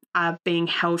are being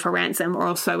held for ransom,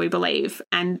 or so we believe.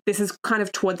 And this is kind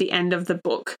of toward the end of the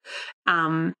book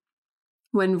when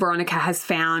Veronica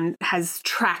has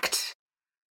tracked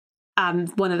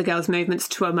one of the girls' movements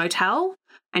to a motel,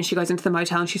 and she goes into the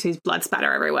motel and she sees blood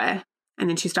spatter everywhere. And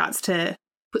then she starts to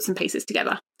put some pieces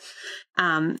together.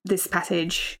 This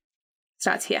passage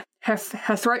starts here. Her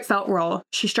throat felt raw.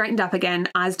 She straightened up again,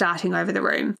 eyes darting over the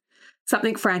room.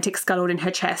 Something frantic scuttled in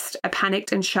her chest, a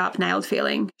panicked and sharp-nailed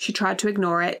feeling. She tried to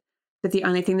ignore it, but the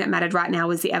only thing that mattered right now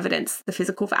was the evidence, the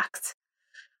physical facts.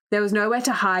 There was nowhere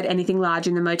to hide anything large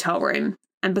in the motel room,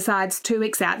 and besides, 2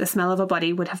 weeks out, the smell of a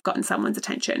body would have gotten someone's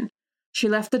attention. She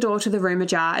left the door to the room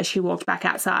ajar as she walked back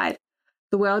outside.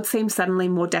 The world seemed suddenly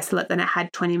more desolate than it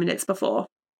had 20 minutes before,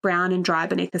 brown and dry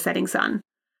beneath the setting sun.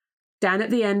 Down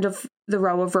at the end of the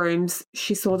row of rooms,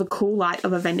 she saw the cool light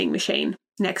of a vending machine.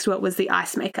 Next to it was the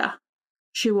ice maker.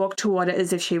 She walked toward it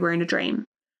as if she were in a dream.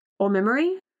 Or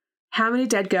memory? How many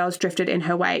dead girls drifted in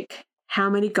her wake?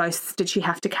 How many ghosts did she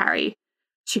have to carry?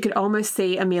 She could almost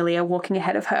see Amelia walking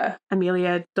ahead of her.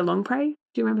 Amelia de Longpre?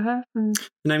 Do you remember her? The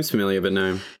name's familiar, but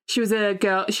no. She was a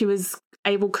girl. She was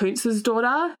Abel Kuntz's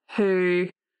daughter who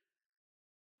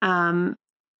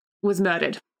was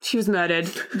murdered. She was murdered.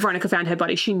 Veronica found her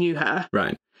body. She knew her.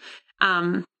 Right.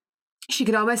 She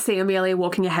could almost see Amelia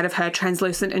walking ahead of her,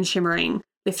 translucent and shimmering,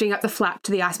 lifting up the flap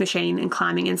to the ice machine and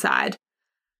climbing inside.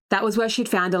 That was where she'd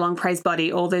found DeLongpre's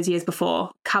body all those years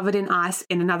before, covered in ice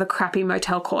in another crappy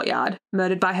motel courtyard,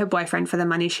 murdered by her boyfriend for the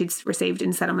money she'd received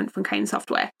in settlement from Kane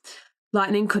Software.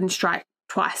 Lightning couldn't strike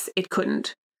twice. It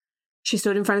couldn't. She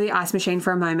stood in front of the ice machine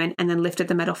for a moment and then lifted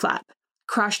the metal flap.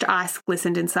 Crushed ice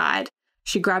glistened inside.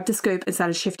 She grabbed the scoop and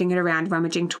started shifting it around,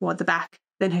 rummaging toward the back.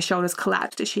 Then her shoulders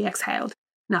collapsed as she exhaled.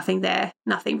 Nothing there,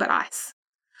 nothing but ice.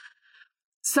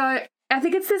 So I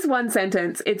think it's this one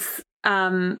sentence. It's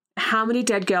how many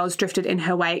dead girls drifted in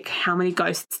her wake? How many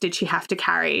ghosts did she have to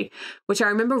carry? Which I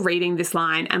remember reading this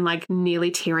line and like nearly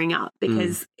tearing up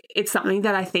because it's something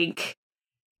that I think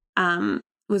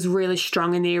was really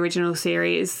strong in the original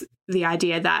series, the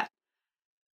idea that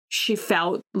she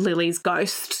felt Lily's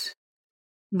ghost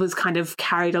was kind of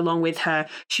carried along with her.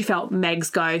 She felt Meg's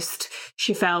ghost.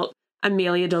 She felt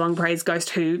Amelia de Longpre's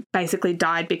ghost, who basically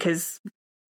died because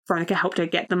Veronica helped her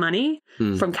get the money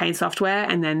from Kane Software,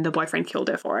 and then the boyfriend killed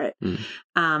her for it.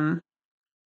 And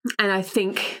I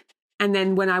think, and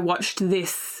then when I watched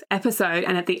this episode,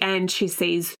 and at the end she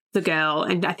sees the girl,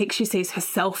 and I think she sees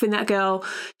herself in that girl.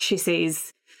 She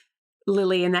sees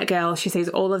Lily in that girl. She sees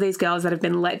all of these girls that have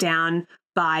been let down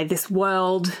by this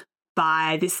world,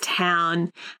 by this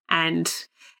town, and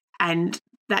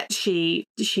that she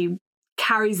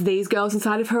carries these girls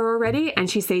inside of her already, and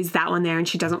she sees that one there and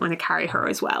she doesn't want to carry her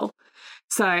as well.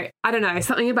 So I don't know,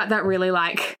 something about that really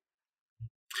like.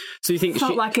 So you think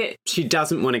she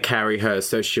doesn't want to carry her,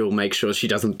 so she'll make sure she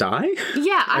doesn't die?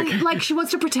 Yeah, okay. She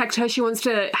wants to protect her. She wants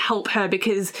to help her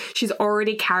because she's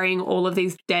already carrying all of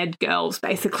these dead girls,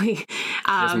 basically. She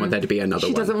doesn't want there to be another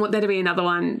one. She doesn't want there to be another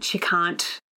one. She can't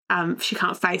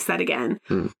face that again.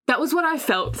 That was what I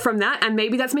felt from that, and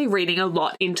maybe that's me reading a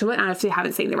lot into it. I actually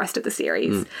haven't seen the rest of the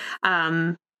series.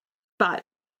 And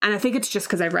I think it's just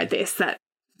because I read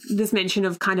this mention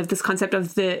of kind of this concept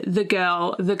of the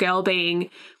girl being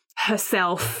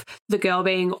herself, the girl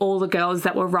being all the girls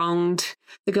that were wronged,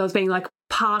 the girls being like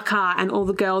Parker and all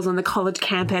the girls on the college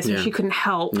campus who she couldn't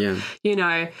help. You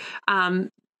know,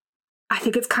 I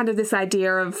think it's kind of this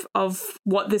idea of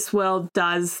what this world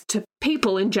does to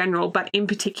people in general, but in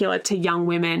particular to young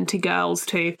women, to girls,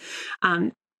 to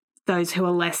those who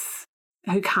are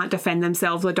who can't defend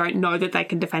themselves or don't know that they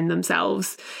can defend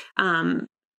themselves.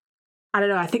 I don't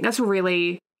know. I think that's a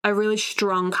really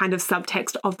strong kind of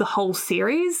subtext of the whole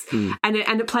series. And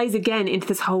it plays again into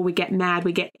this whole we get mad,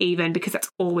 we get even because that's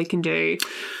all we can do.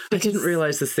 I didn't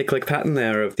realise the cyclic pattern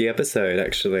there of the episode,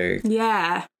 actually.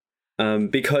 Yeah.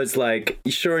 Because,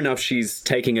 sure enough, she's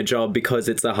taking a job because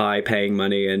it's a high-paying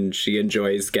money and she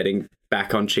enjoys getting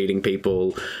back on cheating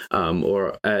people, and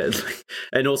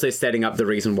also setting up the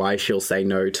reason why she'll say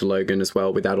no to Logan as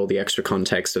well without all the extra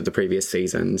context of the previous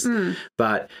seasons.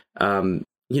 But,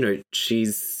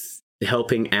 she's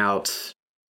helping out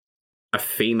a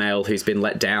female who's been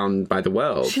let down by the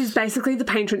world. She's basically the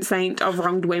patron saint of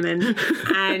wronged women.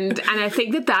 and I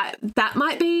think that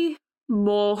might be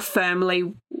more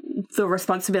firmly the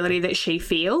responsibility that she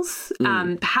feels,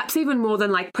 perhaps even more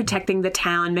than protecting the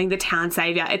town, being the town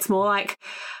savior. It's more like,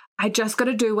 I just got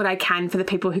to do what I can for the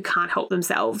people who can't help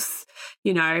themselves,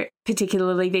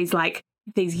 particularly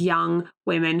these young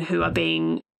women who are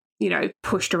being,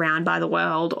 pushed around by the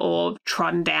world or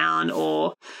trodden down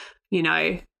or,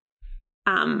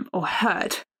 or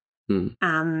hurt.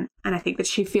 And I think that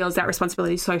she feels that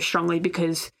responsibility so strongly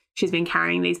because she's been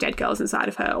carrying these dead girls inside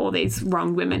of her or these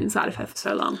wronged women inside of her for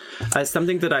so long.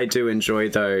 Something that I do enjoy,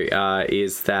 though,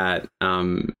 is that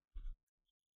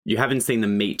you haven't seen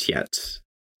them meet yet,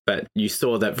 but you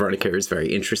saw that Veronica is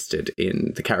very interested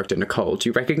in the character Nicole. Do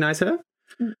you recognise her?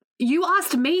 You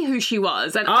asked me who she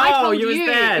was, and I told you. Oh, you was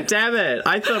there. Damn it.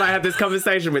 I thought I had this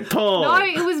conversation with Paul. No,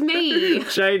 it was me.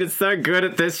 Jade is so good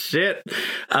at this shit.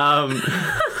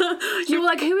 You were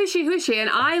like, who is she? Who is she?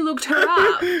 And I looked her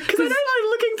up. Because I don't like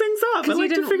looking things up. I like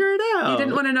to figure it out. You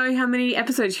didn't want to know how many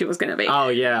episodes she was going to be. Oh,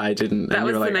 yeah, I didn't. That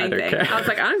was the main thing. I was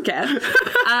like, I don't care.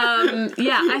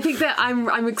 I think that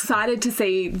I'm excited to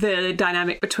see the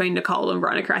dynamic between Nicole and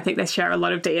Veronica. I think they share a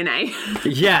lot of DNA.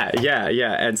 Yeah.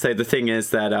 And so the thing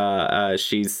is that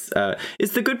she's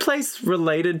is The Good Place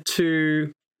related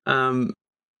to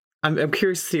I'm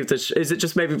curious to see if this is it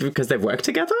just maybe because they've worked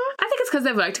together? I think it's because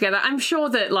they've worked together. I'm sure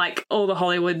that all the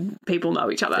Hollywood people know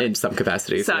each other in some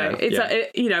capacity. So it's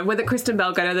whether Kristen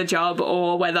Bell got her the job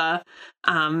or whether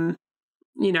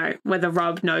whether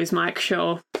Rob knows Mike.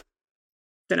 Sure,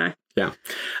 don't know. Yeah,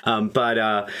 but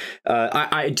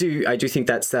I do think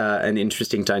that's an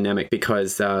interesting dynamic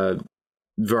because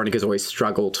Veronica's always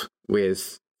struggled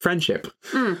with friendship.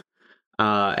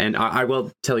 And I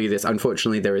will tell you this,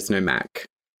 unfortunately, there is no Mac.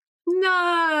 No,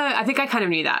 I think I kind of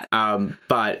knew that.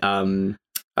 But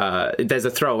there's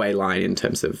a throwaway line in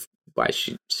terms of why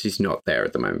she's not there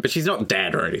at the moment. But she's not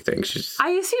dead or anything.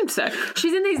 I assumed so.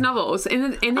 She's in these novels.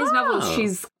 In these novels,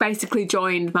 she's basically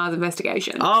joined Mars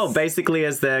Investigations. Oh, basically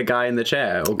as the guy in the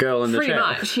chair or girl in the chair.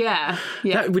 Pretty much, yeah.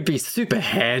 That would be super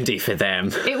handy for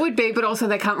them. It would be, but also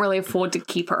they can't really afford to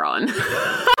keep her on.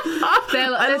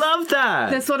 I love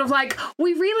that. They're sort of like,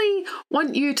 we really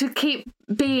want you to keep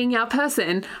being our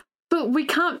person, but we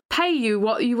can't pay you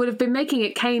what you would have been making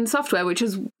at Kane Software, which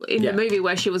is in the movie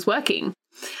where she was working.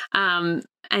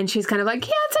 And she's kind of like,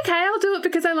 yeah, it's okay, I'll do it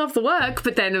because I love the work.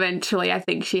 But then eventually I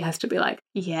think she has to be like,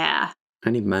 yeah, I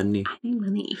need money.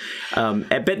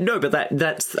 But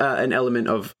that's an element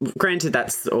of, granted,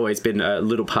 that's always been a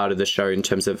little part of the show in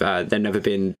terms of they've never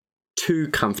been too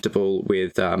comfortable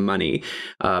with money.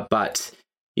 But,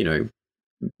 you know,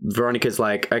 Veronica's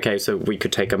like, okay, so we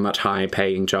could take a much higher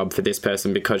paying job for this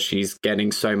person because she's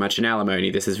getting so much in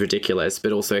alimony. This is ridiculous.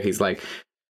 But also he's like,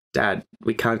 Dad,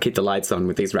 we can't keep the lights on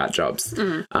with these rat jobs.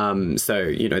 So,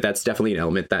 you know, that's definitely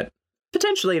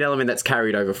potentially an element that's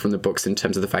carried over from the books in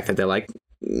terms of the fact that they're like,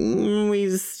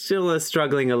 we still are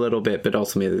struggling a little bit, but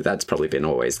ultimately that's probably been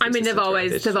always. I mean, they've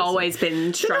always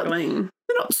been struggling.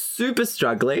 They're not super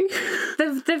struggling.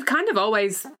 They've kind of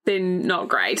always been not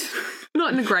great,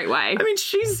 not in a great way. I mean,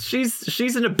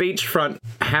 she's in a beachfront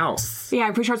house. Yeah,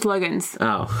 I'm pretty sure it's Logan's.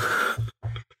 Oh.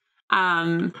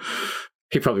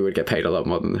 He probably would get paid a lot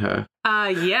more than her.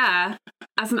 Yeah,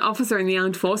 as an officer in the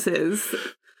armed forces.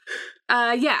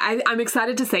 I'm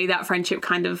excited to see that friendship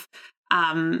kind of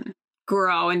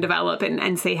grow and develop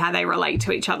and see how they relate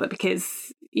to each other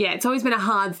because, yeah, it's always been a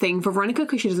hard thing for Veronica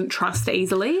because she doesn't trust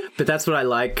easily. But that's what I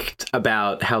liked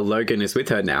about how Logan is with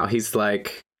her now. He's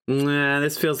like, nah,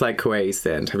 this feels like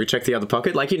quiescent. Have you checked the other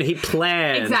pocket? Like, you know, he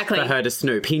planned for her to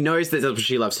snoop. He knows that that's what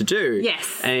she loves to do.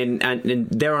 Yes. And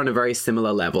they're on a very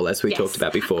similar level, as we talked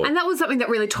about before. And that was something that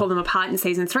really tore them apart in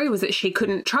season 3 was that she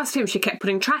couldn't trust him. She kept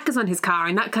putting trackers on his car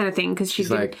and that kind of thing because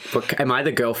she's like, look, am I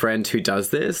the girlfriend who does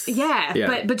this?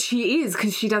 Yeah. But she is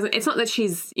because she doesn't. It's not that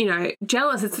she's, you know,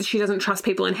 jealous. It's that she doesn't trust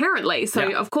people inherently.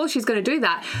 So, of course, she's going to do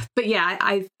that. But, yeah,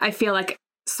 I feel like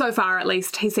so far, at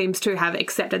least, he seems to have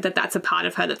accepted that that's a part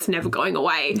of her that's never going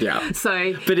away. Yeah.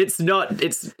 So, but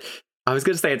I was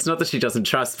going to say it's not that she doesn't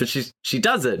trust, but she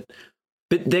doesn't.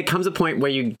 But there comes a point where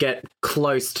you get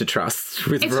close to trust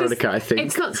with Veronica, I think.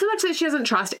 It's not so much that she doesn't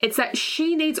trust, it's that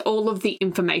she needs all of the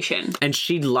information. And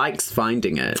she likes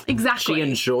finding it. Exactly. She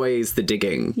enjoys the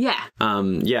digging. Yeah.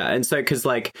 And so, because,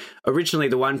 like, originally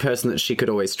the one person that she could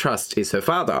always trust is her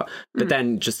father. But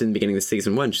then just in the beginning of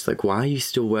season 1, she's like, why are you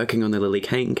still working on the Lily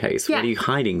Kane case? Yeah. What are you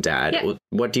hiding, Dad? Yeah. Or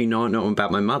what do you not know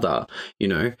about my mother? You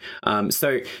know?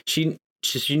 So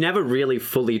she never really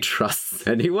fully trusts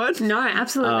anyone. No,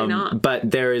 absolutely not. But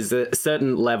there is a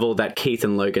certain level that Keith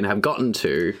and Logan have gotten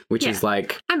to, which is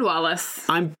like... And Wallace.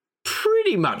 I'm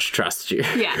pretty much trust you.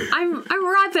 Yeah, I'm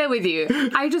right there with you.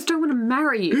 I just don't want to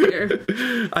marry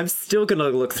you. I'm still going to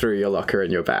look through your locker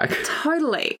and your bag.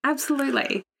 Totally.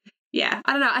 Absolutely. Yeah,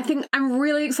 I don't know. I think I'm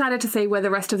really excited to see where the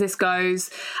rest of this goes,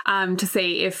 to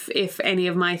see if any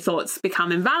of my thoughts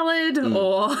become invalid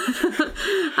or,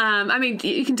 I mean,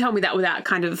 you can tell me that without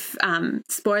kind of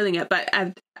spoiling it, but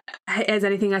has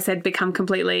anything I said become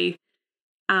completely...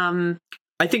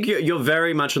 I think you're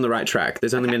very much on the right track.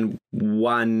 There's only been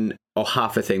one or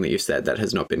half a thing that you've said that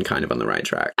has not been kind of on the right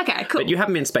track. Okay, cool. But you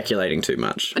haven't been speculating too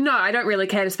much. No, I don't really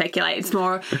care to speculate. It's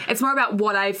more about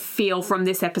what I feel from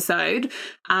this episode,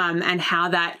 and how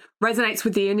that resonates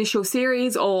with the initial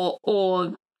series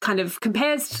or kind of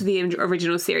compares to the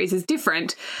original series is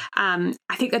different. I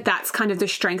think that's kind of the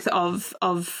strength of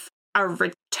a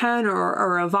return or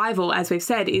a revival, as we've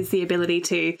said, is the ability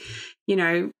to, you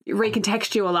know,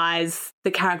 recontextualize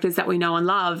the characters that we know and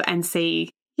love and see,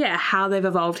 how they've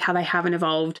evolved, how they haven't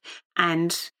evolved,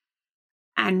 and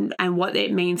what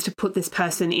it means to put this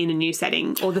person in a new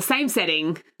setting or the same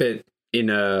setting. But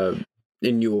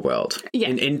in your world,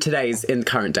 in the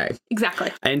current day.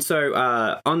 Exactly. And so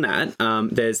on that,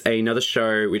 there's another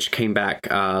show which came back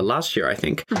last year, I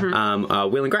think,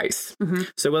 Will and Grace. Mm-hmm.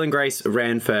 So Will and Grace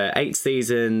ran for 8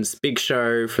 seasons, big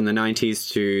show from the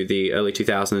 90s to the early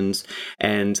 2000s.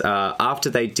 And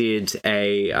after they did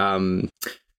a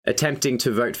attempting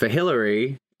to vote for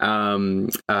Hillary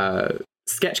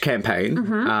sketch campaign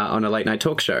on a late night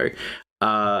talk show,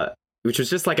 which was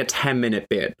just like a 10-minute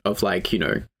bit of like, you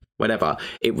know, whatever.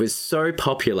 It was so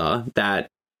popular that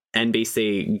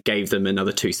NBC gave them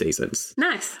another 2 seasons.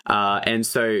 Nice. And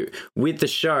so with the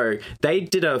show, they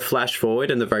did a flash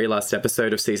forward in the very last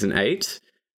episode of season 8.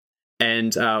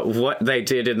 And what they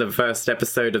did in the first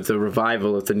episode of the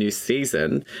revival of the new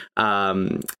season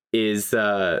is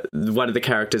one of the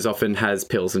characters often has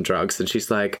pills and drugs. And she's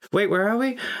like, wait, where are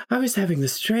we? I was having the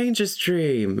strangest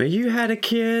dream. You had a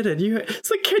kid and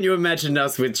it's like, can you imagine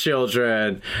us with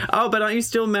children? Oh, but aren't you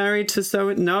still married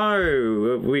to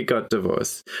No, we got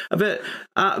divorced. But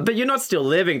you're not still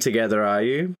living together, are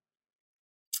you?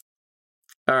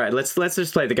 All right, let's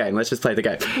just play the game. Let's just play the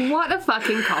game. What a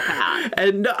fucking cop-out.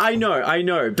 And I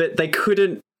know, but they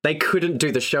couldn't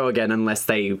do the show again unless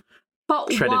they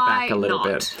treaded back a little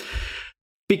bit.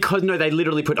 Because, no, they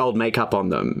literally put old makeup on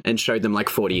them and showed them like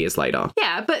 40 years later.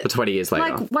 Yeah, but... Or 20 years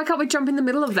later. Like, why can't we jump in the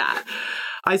middle of that?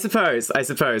 I suppose,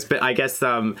 but I guess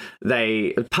some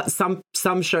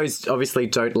shows obviously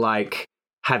don't like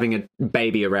having a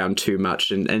baby around too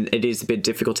much, and it is a bit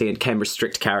difficulty and can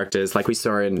restrict characters, like we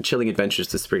saw in Chilling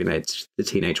Adventures of Sabrina the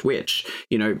Teenage Witch.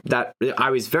 You know, that I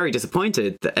was very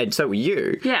disappointed, and so were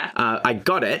you. Yeah. I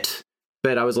got it,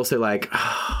 but I was also like,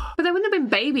 but they wouldn't have been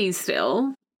babies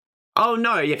still. Oh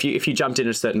no! If you jumped in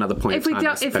at a certain other point, if we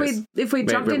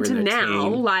jumped into now,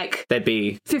 like they'd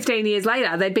be 15 years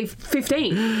later, they'd be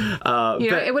 15.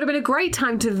 It would have been a great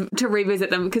time to revisit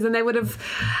them, because then they would have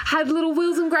had little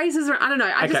Wills and Graces. Or I don't know.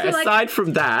 Aside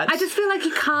from that, I just feel like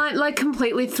you can't like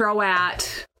completely throw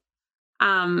out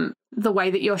the way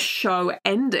that your show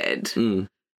ended.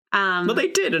 Well, they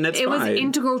did, and it was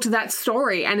integral to that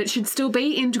story, and it should still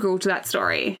be integral to that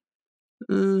story.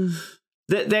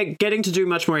 They're getting to do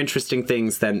much more interesting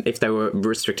things than if they were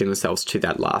restricting themselves to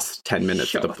that last 10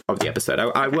 minutes of the episode.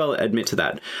 I will admit to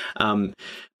that.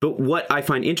 But what I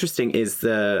find interesting is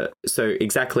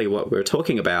exactly what we're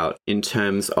talking about in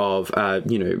terms of,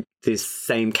 these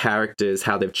same characters,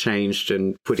 how they've changed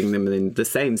and putting them in the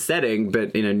same setting, but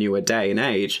in a newer day and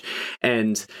age.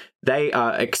 And they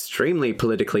are extremely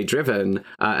politically driven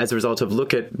as a result of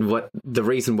look at what the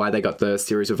reason why they got the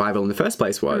series revival in the first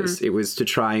place was. It was to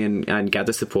try and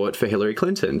gather support for Hillary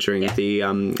Clinton during the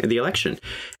election.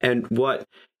 And what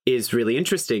is really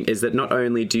interesting is that not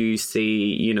only do you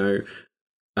see,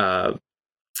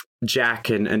 Jack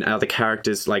and other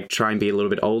characters like try and be a little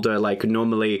bit older. Like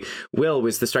normally Will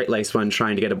was the straight-laced one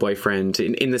trying to get a boyfriend.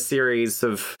 In the series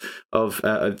of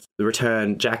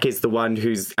Return, Jack is the one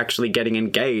who's actually getting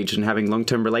engaged and having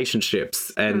long-term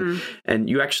relationships. And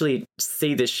you actually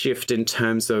see this shift in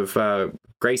terms of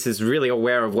Grace is really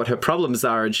aware of what her problems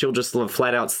are, and she'll just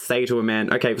flat out say to a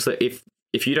man, okay, so if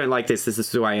you don't like this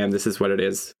is who I am, this is what it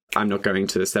is. I'm not going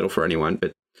to settle for anyone,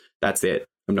 but that's it.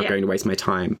 I'm not going to waste my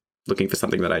time looking for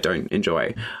something that I don't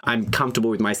enjoy. I'm comfortable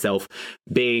with myself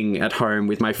being at home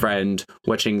with my friend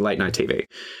watching late night TV.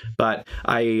 But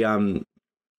I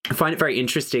find it very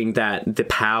interesting that the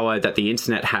power that the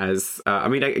internet has, I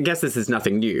guess this is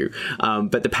nothing new,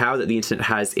 but the power that the internet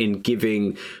has in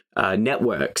giving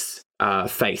networks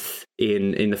faith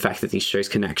in the fact that these shows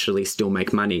can actually still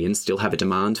make money and still have a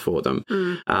demand for them.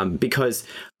 Because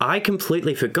I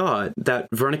completely forgot that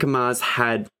Veronica Mars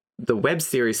had the web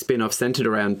series spin-off centered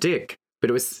around Dick, but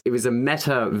it was a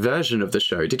meta version of the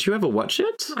show. Did you ever watch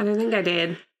it? I don't think I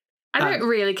did. I don't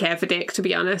really care for Dick, to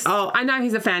be honest. Oh, I know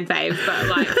he's a fan fave, but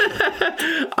like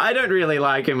I don't really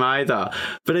like him either.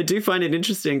 But I do find it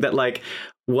interesting that like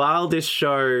while this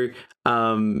show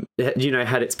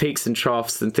had its peaks and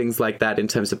troughs and things like that in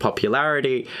terms of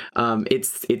popularity,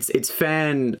 its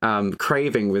fan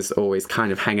craving was always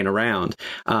kind of hanging around.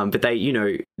 But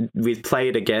they, with Play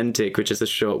It Again, Dick, which is a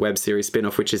short web series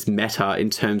spin-off, which is meta in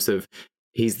terms of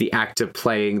he's the actor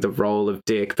playing the role of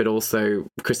Dick, but also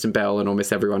Kristen Bell and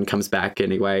almost everyone comes back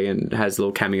anyway and has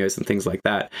little cameos and things like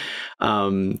that.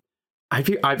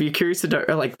 I'd be curious to know,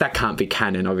 like, that can't be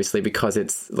canon, obviously, because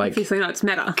it's like... Obviously not, it's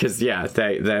meta. Because,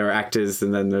 they're actors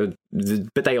and then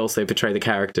but they also portray the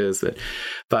characters.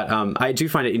 But I do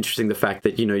find it interesting the fact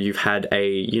that, you've had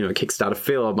a, Kickstarter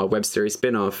film, a web series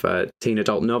spin-off, teen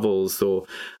adult novels, or...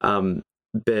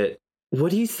 but what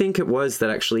do you think it was that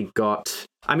actually got...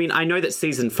 I mean, I know that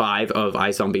season 5 of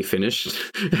iZombie finished,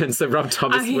 and so Rob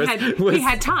Thomas he had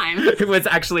time.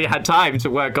 Had time to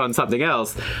work on something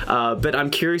else. But I'm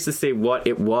curious to see what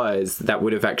it was that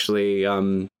would have actually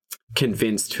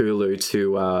convinced Hulu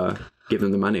to give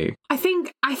them the money. I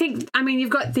think. I mean, you've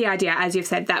got the idea, as you've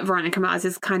said, that Veronica Mars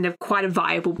is kind of quite a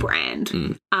viable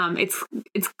brand. It's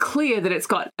clear that it's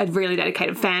got a really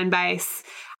dedicated fan base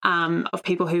of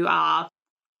people who are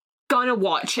going to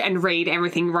watch and read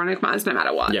everything Veronica Mars no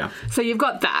matter what. Yeah. So you've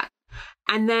got that.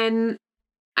 And then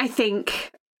I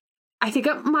think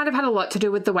it might have had a lot to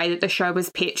do with the way that the show was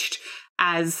pitched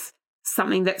as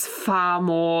something that's far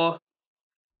more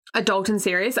adult and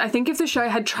serious. I think if the show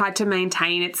had tried to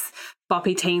maintain its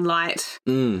boppy teen light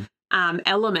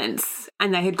elements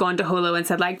and they had gone to Hulu and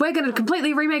said, like, we're going to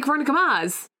completely remake Veronica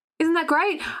Mars, isn't that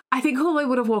great? I think Hulu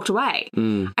would have walked away.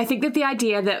 I think that the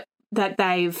idea that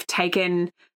they've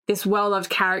taken this well-loved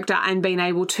character and been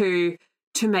able to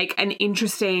make an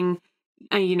interesting,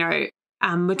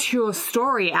 mature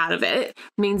story out of it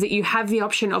means that you have the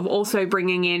option of also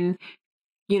bringing in,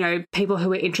 people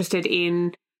who are interested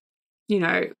in,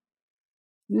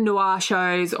 noir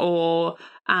shows or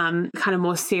kind of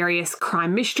more serious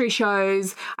crime mystery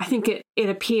shows. I think it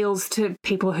appeals to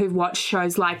people who've watched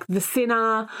shows like The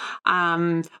Sinner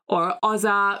or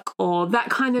Ozark or that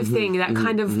kind of thing, that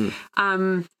kind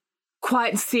of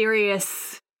quite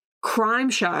serious crime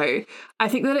show, I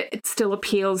think that it still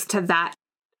appeals to that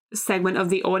segment of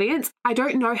the audience. I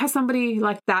don't know how somebody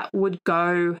like that would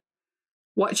go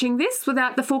watching this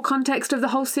without the full context of the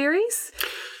whole series.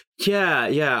 Yeah.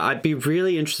 I'd be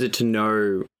really interested to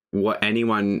know what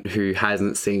anyone who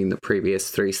hasn't seen the previous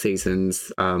 3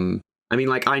 seasons, I mean,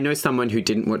 like, I know someone who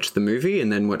didn't watch the movie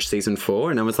and then watched season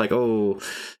 4, and I was like, oh,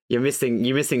 you're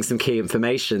missing some key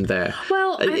information there.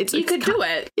 Well, you could do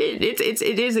it.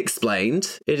 It is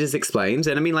explained. It is explained.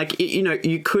 And I mean, like,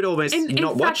 you could almost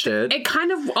not watch it. It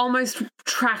kind of almost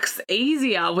tracks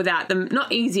easier without them.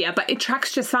 Not easier, but it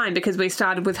tracks just fine because we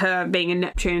started with her being in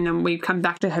Neptune and we come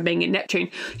back to her being in Neptune.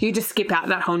 You just skip out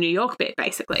that whole New York bit,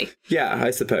 basically. Yeah,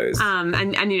 I suppose.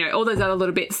 And all those other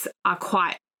little bits are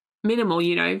quite minimal,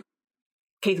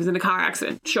 Keith was in a car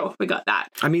accident. Sure, we got that.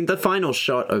 I mean, the final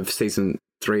shot of season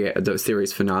 3, the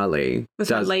series finale, was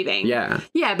her leaving. Yeah,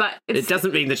 but it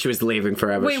doesn't mean that she was leaving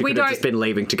forever. She could have just been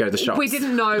leaving to go to the shops. We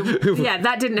didn't know. Yeah,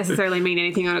 that didn't necessarily mean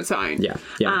anything on its own. Yeah.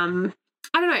 I don't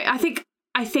know.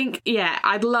 I think,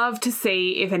 I'd love to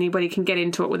see if anybody can get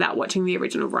into it without watching the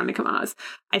original Veronica Mars.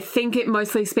 I think it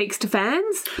mostly speaks to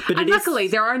fans. And luckily,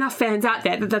 there are enough fans out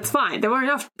there that's fine. There were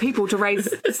enough people to raise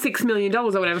 $6 million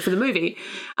or whatever for the movie.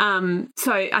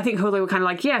 So I think Hulu were kind of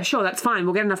like, yeah, sure, that's fine.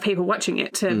 We'll get enough people watching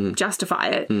it to justify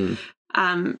it.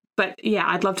 But yeah,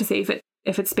 I'd love to see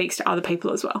if it speaks to other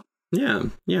people as well. Yeah.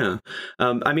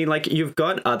 I mean, like, you've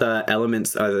got other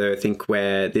elements, I think,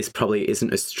 where this probably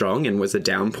isn't as strong and was a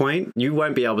down point. You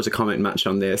won't be able to comment much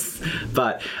on this,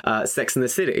 but Sex and the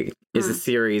City is a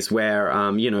series where,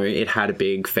 it had a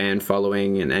big fan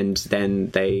following and then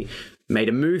they made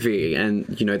a movie and,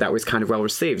 that was kind of well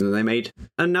received and they made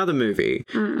another movie.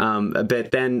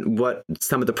 But then what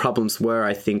some of the problems were,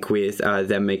 I think, with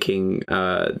them making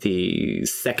the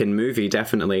second movie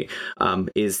definitely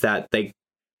is that they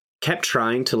kept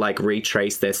trying to like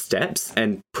retrace their steps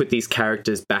and put these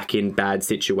characters back in bad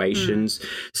situations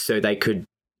so they could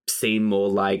seem more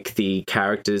like the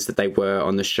characters that they were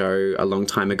on the show a long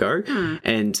time ago.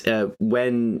 And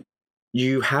when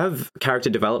you have character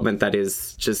development that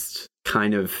is just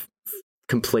kind of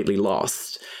completely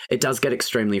lost, it does get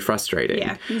extremely frustrating.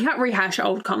 Yeah, you can't rehash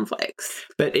old conflicts.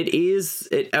 But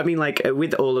I mean, like,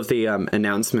 with all of the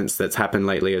announcements that's happened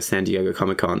lately of San Diego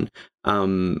Comic-Con,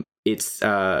 it's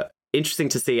interesting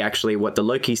to see actually what the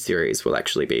Loki series will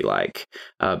actually be like,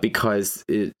 because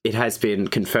it has been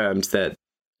confirmed that,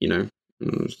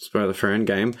 spoiler for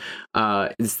Endgame,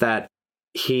 is that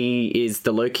he is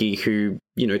the Loki who,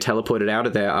 teleported out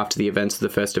of there after the events of the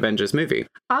first Avengers movie.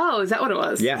 Oh, is that what it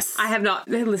was? Yes. I have not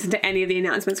listened to any of the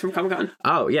announcements from Comic-Con.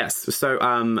 Oh, yes. So,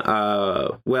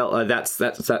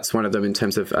 that's one of them in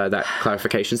terms of that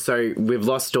clarification. So we've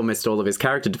lost almost all of his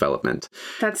character development.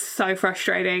 That's so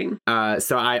frustrating.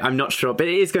 So I'm not sure, but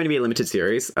it is going to be a limited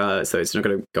series, so it's not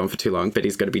going to go on for too long, but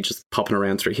he's going to be just popping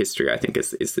around through history, I think is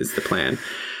the plan.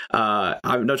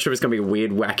 I'm not sure if it's going to be a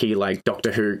weird, wacky, like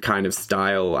Doctor Who kind of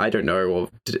style. I don't know. Or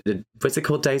what's it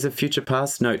called? Days of Future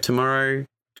Past? No, Tomorrow.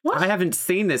 What? I haven't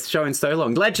seen this show in so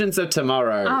long. Legends of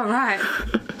Tomorrow. Oh,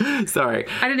 right. Sorry.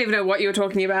 I didn't even know what you were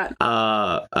talking about.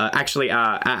 Actually,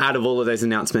 out of all of those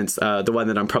announcements, the one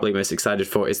that I'm probably most excited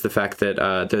for is the fact that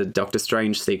the Doctor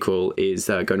Strange sequel is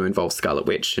going to involve Scarlet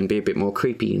Witch and be a bit more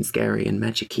creepy and scary and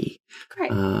magic-y.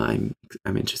 Great. I'm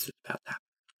interested about that.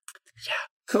 Yeah.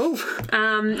 Cool.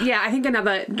 I think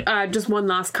another, just one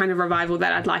last kind of revival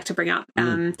that I'd like to bring up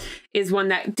is one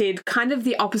that did kind of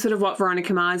the opposite of what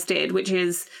Veronica Mars did, which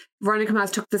is Veronica Mars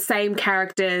took the same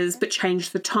characters but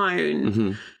changed the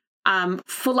tone.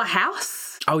 Fuller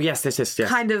House. Oh, yes.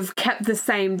 Kind of kept the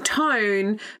same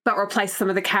tone but replaced some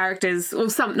of the characters, or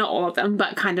some, not all of them,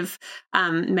 but kind of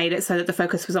made it so that the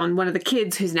focus was on one of the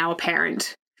kids who's now a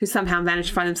parent, who somehow managed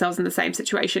to find themselves in the same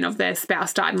situation of their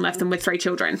spouse died and left them with 3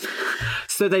 children.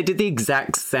 So they did the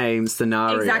exact same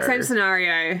scenario.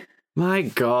 My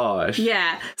gosh.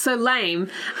 Yeah, so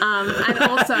lame. And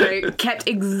also kept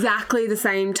exactly the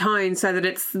same tone so that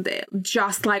it's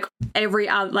just like every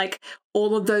other, like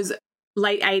all of those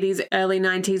late 80s, early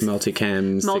 90s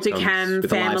multicam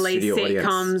family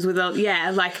sitcoms with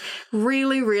like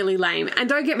really, really lame. And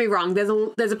don't get me wrong,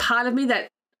 there's a part of me that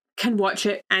can watch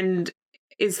it and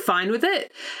is fine with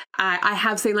it. I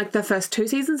have seen like the first 2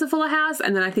 seasons of Fuller House,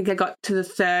 and then I think I got to the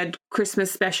 3rd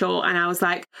Christmas special and I was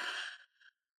like,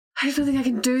 I just don't think I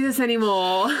can do this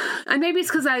anymore. And maybe it's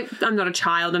because I'm not a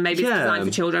child, and maybe it's designed for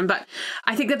children, but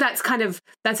I think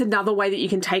that's another way that you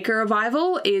can take a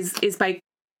revival is by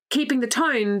keeping the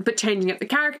tone but changing up the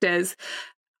characters.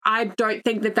 I don't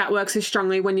think that works as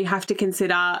strongly when you have to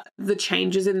consider the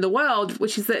changes in the world,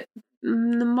 which is that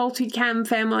the multicam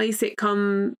family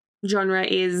sitcom genre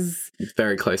is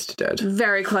very close to dead.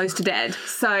 Very close to dead.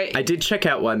 So I did check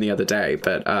out one the other day,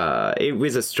 but it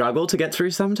was a struggle to get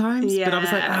through sometimes. Yeah. But I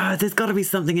was like, there's got to be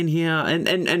something in here.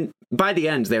 And by the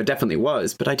end, there definitely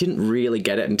was, but I didn't really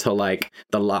get it until like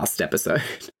the last episode.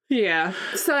 Yeah.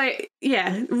 So,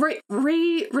 yeah,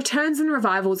 returns and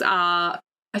revivals are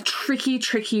a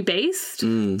tricky beast.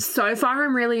 So far,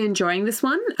 I'm really enjoying this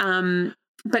one.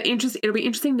 But it'll be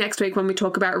interesting next week when we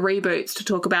talk about reboots to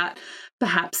talk about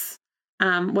perhaps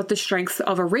what the strengths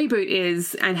of a reboot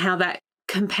is and how that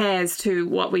compares to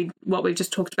what we've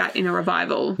just talked about in a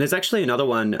revival. There's actually another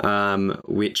one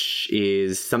which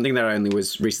is something that I only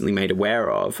was recently made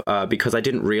aware of because I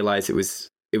didn't realize it was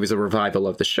a revival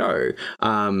of the show.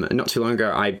 Not too long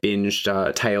ago, I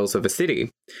binged Tales of a City,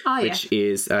 which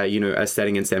is, a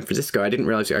setting in San Francisco. I didn't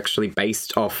realize it was actually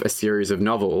based off a series of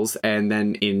novels. And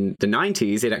then in the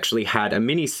 90s, it actually had a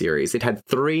mini-series. It had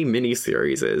 3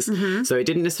 mini-series. Mm-hmm. So it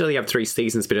didn't necessarily have 3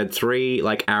 seasons, but it had 3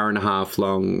 like hour-and-a-half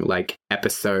long like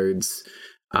episodes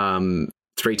 3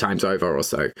 times over or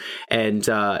so. And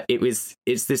it's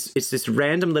this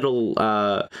random little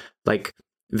like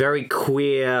very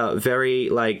queer, very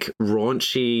like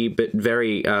raunchy, but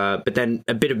very but then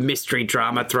a bit of mystery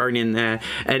drama thrown in there,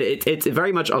 and it's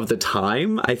very much of the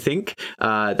time. I think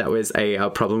that was a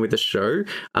problem with the show.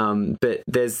 But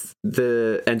there's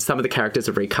some of the characters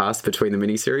are recast between the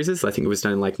miniseries. I think it was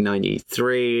done in like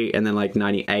 93 and then like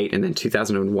 98 and then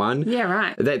 2001. Yeah,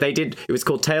 right. They did. It was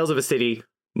called Tales of a City,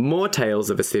 More Tales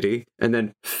of a City, and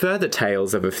then Further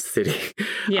Tales of a City,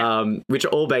 which are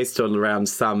all based on around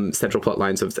some central plot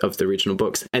lines of the original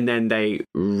books. And then they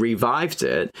revived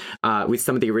it with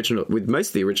most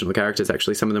of the original characters,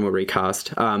 actually. Some of them were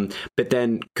recast, but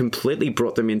then completely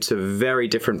brought them into very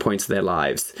different points of their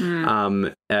lives,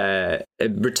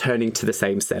 returning to the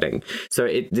same setting. So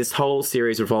this whole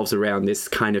series revolves around this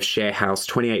kind of share house,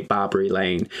 28 Barbary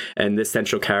Lane, and the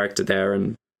central character there.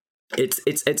 And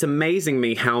it's amazing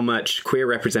me how much queer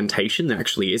representation there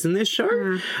actually is in this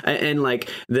show, and like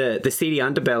the seedy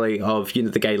underbelly of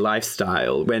the gay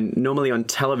lifestyle, when normally on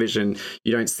television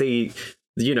you don't see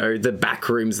the back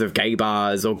rooms of gay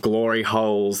bars or glory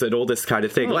holes and all this kind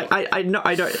of thing. Like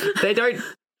they don't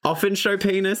often show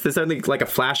penis. There's only like a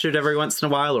flash of it every once in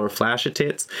a while, or a flash of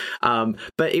tits.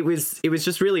 But it was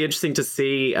just really interesting to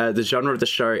see the genre of the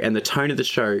show and the tone of the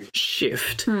show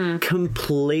shift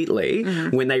completely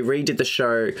when they redid the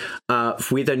show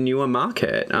with a newer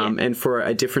market and for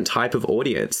a different type of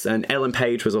audience. And Ellen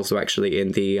Page was also actually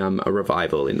in the a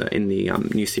revival in the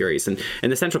new series, and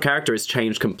the central character has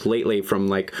changed completely from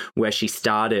like where she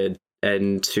started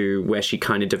and to where she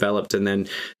kind of developed, and then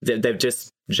they've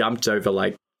just jumped over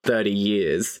like 30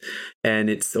 years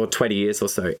or 20 years or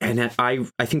so, and I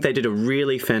think they did a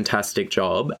really fantastic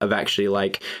job of actually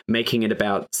like making it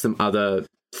about some other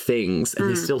things, and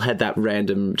they still had that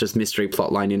random just mystery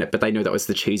plot line in it, but they know that was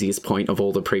the cheesiest point of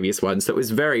all the previous ones, so it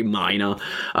was very minor.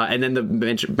 And then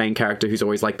the main character, who's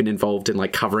always like been involved in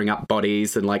like covering up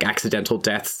bodies and like accidental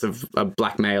deaths of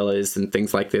blackmailers and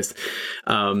things like this,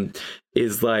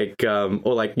 is like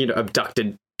or like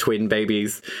abducted twin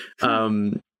babies,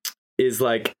 is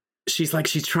like she's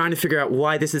trying to figure out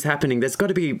why this is happening. There's got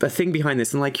to be a thing behind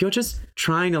this, and like you're just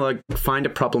trying to like find a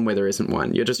problem where there isn't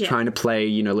one. You're just trying to play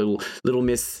little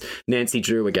Miss Nancy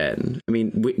Drew again. I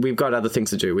mean, we've got other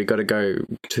things to do. We've got to go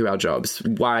to our jobs.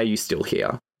 Why are you still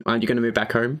here? Aren't you going to move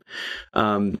back home?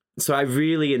 So I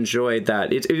really enjoyed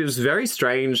that. It was very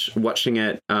strange watching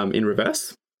it in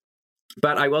reverse.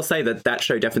 But I will say that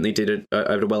show definitely did it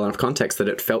at a well enough context that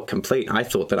it felt complete. I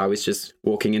thought that I was just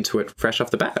walking into it fresh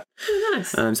off the bat. Oh, nice.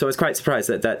 So I was quite surprised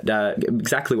that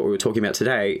exactly what we were talking about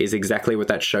today is exactly what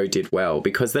that show did well,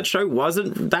 because that show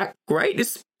wasn't that great.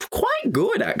 It's quite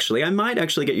good, actually. I might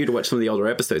actually get you to watch some of the older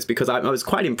episodes, because I was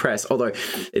quite impressed, although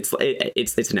it's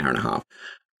an hour and a half.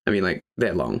 I mean, like,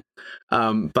 they're long.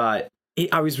 But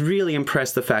I was really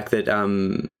impressed the fact that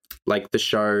like the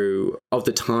show of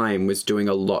the time was doing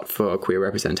a lot for queer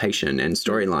representation and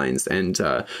storylines and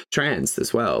trans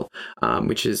as well,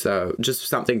 which is just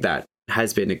something that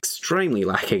has been extremely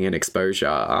lacking in exposure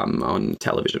on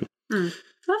television.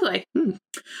 Lovely.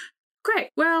 Great.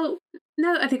 Well,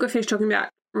 now that I think we've finished talking about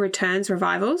returns,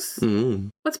 revivals,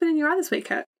 what's been in your eye this week,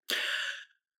 Kurt?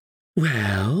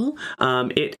 Well,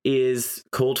 it is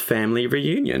called Family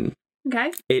Reunion.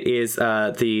 Okay. It is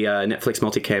the Netflix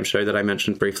multicam show that I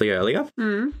mentioned briefly earlier.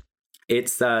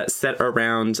 It's set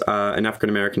around an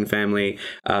African-American family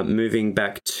moving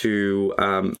back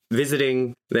to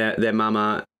visiting their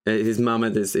mama,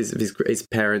 his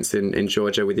parents in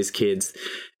Georgia with his kids.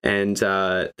 And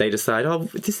they decide, oh,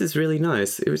 this is really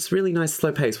nice. It was really nice,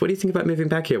 slow pace. What do you think about moving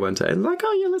back here one day? And like,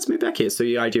 oh, yeah, let's move back here. So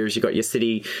the idea is you got your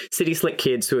city slick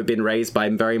kids who have been raised by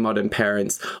very modern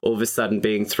parents, all of a sudden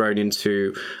being thrown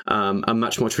into a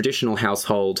much more traditional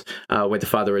household where the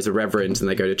father is a reverend and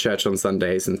they go to church on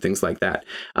Sundays and things like that.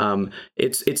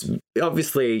 It's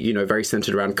obviously, you know, very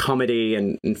centered around comedy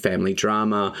and family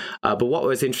drama. But what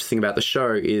was interesting about the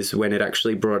show is when it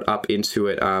actually brought up into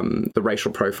it the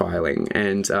racial profiling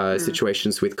and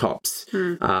situations with cops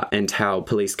and how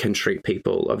police can treat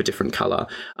people of a different color.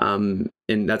 And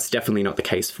that's definitely not the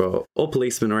case for all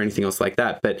policemen or anything else like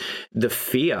that. But the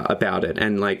fear about it,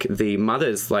 and like the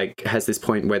mother's like has this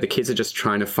point where the kids are just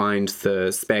trying to find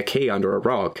the spare key under a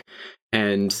rock,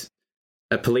 and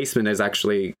a policeman is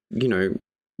actually, you know,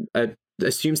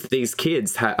 assumes that these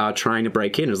kids are trying to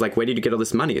break in. It's like, where did you get all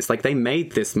this money? It's like they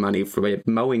made this money for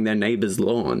mowing their neighbors'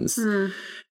 lawns.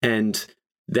 And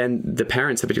then the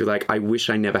parents have to be like, I wish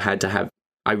I never had to have,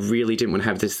 I really didn't want to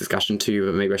have this discussion to you,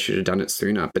 but maybe I should have done it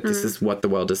sooner. But this is what the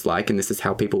world is like, and this is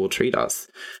how people will treat us.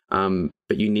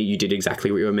 But you did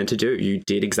exactly what you were meant to do. You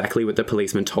did exactly what the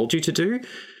policeman told you to do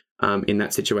in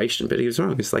that situation. But he was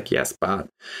wrong. It's like, yes, but.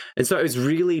 And so it was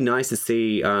really nice to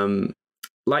see...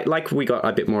 Like we got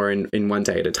a bit more in One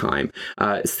Day at a Time,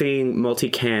 seeing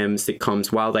multicam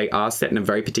sitcoms, while they are set in a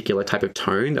very particular type of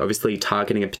tone, obviously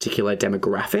targeting a particular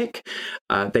demographic,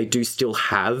 they do still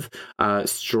have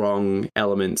strong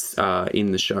elements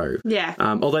in the show. Yeah.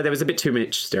 Although there was a bit too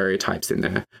much stereotypes in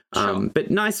there. Sure.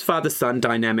 But nice father-son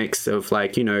dynamics of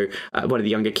like, you know, one of the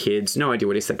younger kids, no idea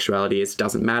what his sexuality is,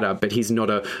 doesn't matter, but he's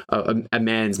not a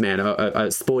man's man,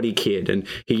 a sporty kid. And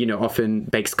he, you know, often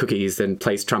bakes cookies and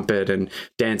plays trumpet and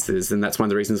dances, and that's one of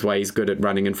the reasons why he's good at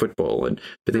running and football.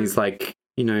 But then he's like,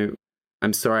 you know,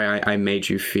 I'm sorry I made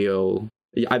you feel,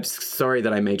 I'm sorry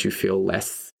that I made you feel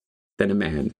less than a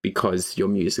man because you're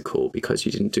musical, because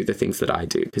you didn't do the things that I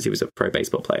do, because he was a pro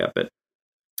baseball player. But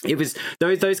it was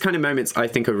those kind of moments I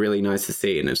think are really nice to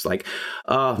see. And it's like,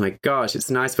 oh my gosh,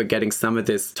 it's nice for getting some of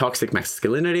this toxic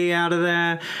masculinity out of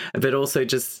there, but also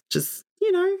just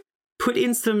you know, put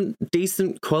in some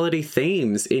decent quality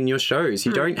themes in your shows.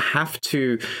 You don't have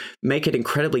to make it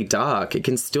incredibly dark. It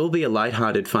can still be a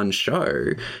lighthearted, fun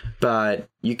show, but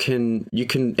you can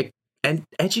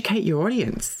educate your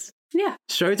audience. Yeah.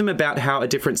 Show them about how a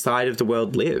different side of the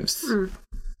world lives.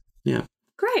 Yeah.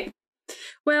 Great.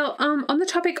 Well, on the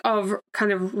topic of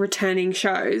kind of returning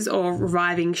shows or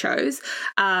reviving shows,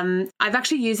 I've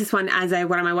actually used this one as a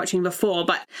what am I watching before,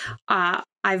 but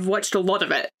I've watched a lot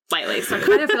of it lately, so I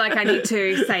kind of feel like I need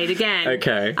to say it again.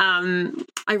 Okay.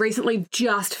 I recently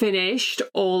just finished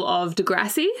all of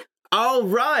Degrassi. Oh,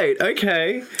 right.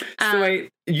 Okay. So wait,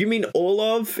 you mean all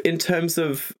of in terms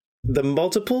of the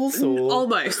multiples? Or?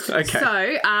 Almost. Okay.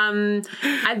 So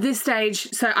at this stage,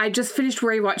 so I just finished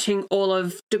rewatching all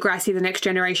of Degrassi, The Next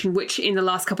Generation, which in the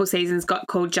last couple of seasons got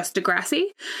called just Degrassi.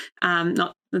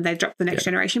 Not they dropped the Next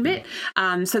Generation bit.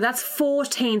 So that's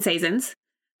 14 seasons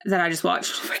that I just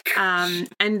watched. Oh my gosh.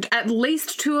 And at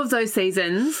least 2 of those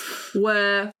seasons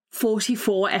were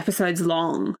 44 episodes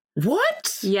long.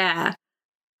 What? Yeah.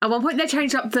 At one point, they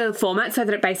changed up the format so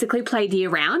that it basically played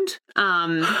year-round,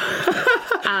 only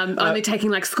taking,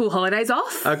 like, school holidays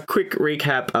off. A quick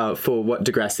recap for what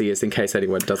Degrassi is in case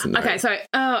anyone doesn't know. Okay, so...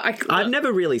 I've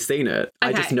never really seen it. Okay.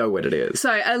 I just know what it is. So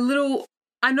I'm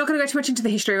not going to go too much into the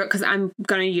history of it because I'm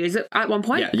going to use it at one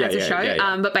point as a show.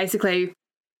 Yeah. But basically...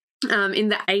 in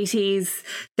the 80s,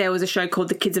 there was a show called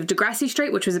The Kids of Degrassi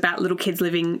Street, which was about little kids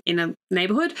living in a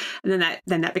neighborhood. And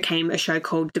then that became a show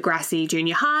called Degrassi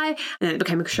Junior High. And then it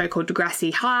became a show called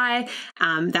Degrassi High.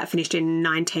 That finished in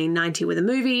 1990 with a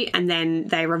movie. And then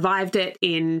they revived it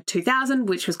in 2000,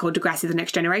 which was called Degrassi The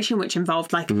Next Generation, which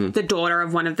involved like the daughter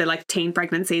of one of the like teen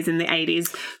pregnancies in the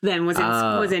 80s, then was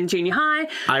in junior high.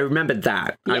 I remember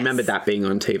that. Yes. I remember that being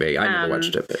on TV. I never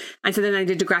watched it. But... And so then they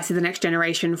did Degrassi The Next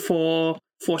Generation for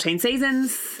 14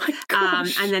 seasons.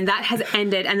 And then that has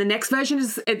ended. And the next version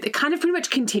it kind of pretty much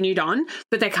continued on,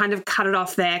 but they kind of cut it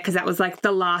off there because that was like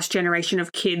the last generation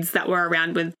of kids that were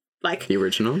around with like... The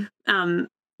original?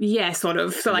 Yeah, sort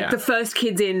of. So like the first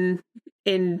kids in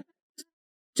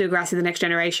Degrassi The Next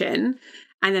Generation,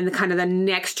 and then the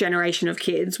next generation of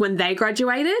kids, when they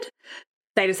graduated,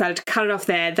 they decided to cut it off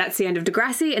there. That's the end of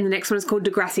Degrassi, and the next one is called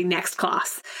Degrassi Next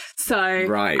Class. So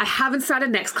I haven't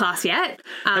started Next Class yet.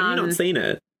 Have you not seen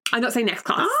it? I've not seen Next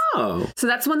Class. Oh. So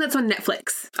that's one that's on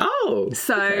Netflix. Oh.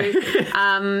 So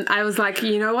I was like,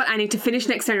 you know what? I need to finish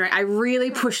Next Gen. I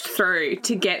really pushed through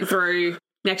to get through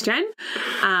Next Gen,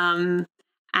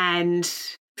 and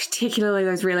particularly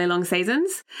those really long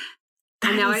seasons.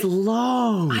 And That is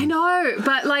long. I know,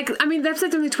 but like, I mean, the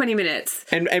episode's only 20 minutes.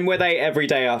 And were they every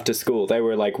day after school? They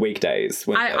were like weekdays.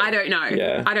 I don't know.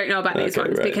 Yeah. I don't know about these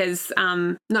ones because,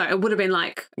 no, it would have been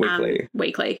like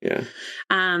weekly. Yeah.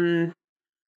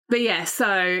 But yeah,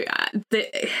 so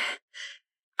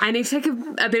I need to take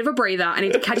a bit of a breather. I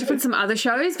need to catch up on some other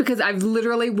shows because I've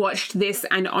literally watched this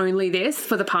and only this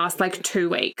for the past like 2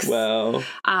 weeks. Well,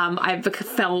 I've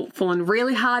fallen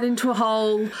really hard into a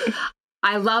hole.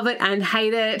 I love it and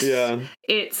hate it. Yeah.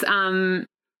 It's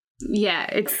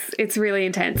it's really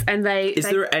intense. And Is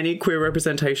there any queer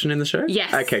representation in the show?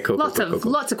 Yes. Okay, cool. Lots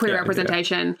of queer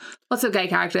representation. Yeah. Lots of gay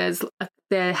characters.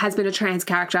 There has been a trans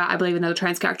character. I believe another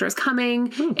trans character is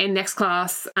coming in next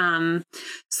class.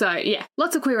 So yeah,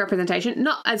 lots of queer representation.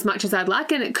 Not as much as I'd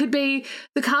like, and it could be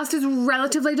the cast is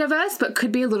relatively diverse, but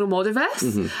could be a little more diverse.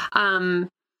 Mm-hmm.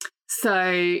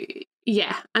 So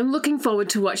yeah, I'm looking forward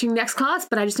to watching Next Class,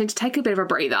 but I just need to take a bit of a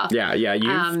breather. Yeah,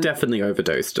 you've definitely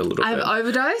overdosed a little bit. I've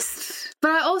overdosed, but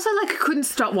I also couldn't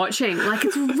stop watching. Like,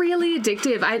 it's really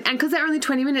addictive. And because they're only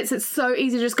 20 minutes, it's so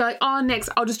easy to just go, next,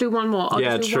 I'll just do one more.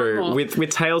 True. One more. With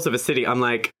Tales of a City, I'm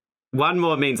like, one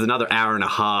more means another hour and a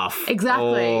half.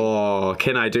 Exactly. Oh,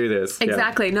 can I do this?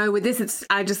 Exactly. Yeah. No, with this,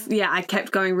 I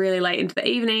kept going really late into the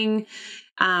evening.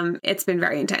 It's been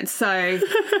very intense. So,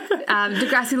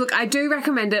 Degrassi, look, I do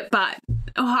recommend it, but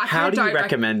how do you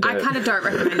recommend it? I kind of don't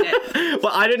recommend it.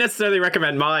 Well, I don't necessarily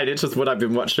recommend mine. It's just what I've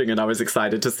been watching, and I was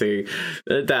excited to see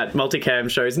that multicam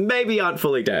shows maybe aren't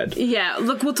fully dead. Yeah,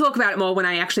 look, we'll talk about it more when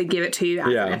I actually give it to you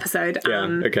after the episode.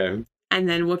 Okay. And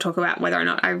then we'll talk about whether or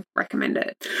not I recommend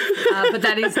it. But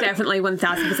that is definitely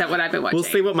 1,000% what I've been watching. We'll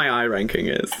see what my I ranking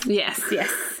is. Yes.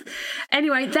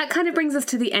 Anyway, that kind of brings us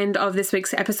to the end of this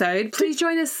week's episode. Please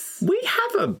join us. We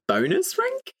have a bonus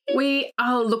rank? We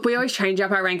always change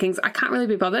up our rankings. I can't really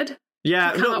be bothered.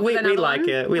 Yeah, we like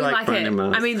it. We like it.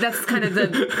 I mean, that's kind of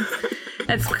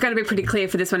that's going to be pretty clear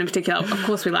for this one in particular. Of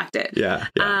course, we liked it. Yeah.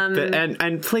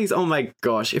 And please, oh my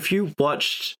gosh, if you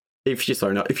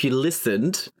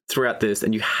listened throughout this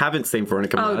and you haven't seen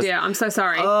Veronica Mars. Oh dear, I'm so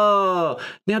sorry. Oh,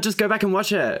 now just go back and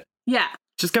watch it. Yeah.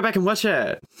 Just go back and watch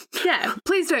it. Yeah,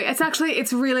 please do.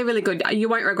 It's really, really good. You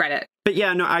won't regret it. But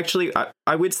yeah, no, actually,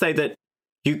 I would say that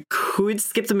you could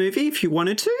skip the movie if you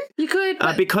wanted to. You could.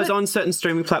 Because on certain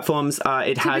streaming platforms,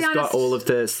 it has got all of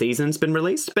the seasons been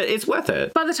released, but it's worth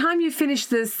it. By the time you finish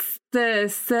the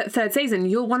third season,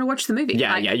 you'll want to watch the movie.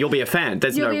 Yeah, you'll be a fan.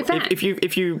 You'll be a fan.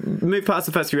 If you move past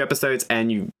the first few episodes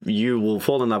and you will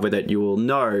fall in love with it, you will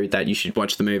know that you should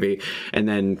watch the movie and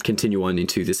then continue on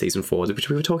into the season 4,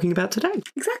 which we were talking about today.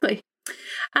 Exactly.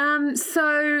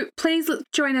 So please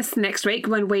join us next week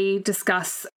when we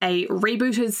discuss a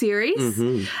rebooted series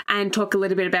and talk a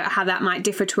little bit about how that might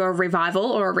differ to a revival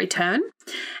or a return.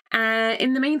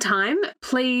 In the meantime,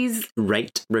 please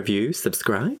rate, review,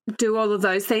 subscribe. Do all of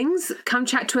those things. Come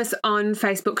chat to us on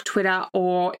Facebook, Twitter,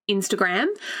 or Instagram.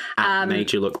 At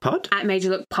Made You Look Pod. At Made You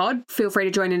Look Pod. Feel free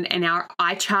to join in our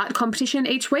iChart competition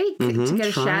each week to get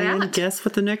a shout out. And guess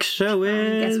what the next show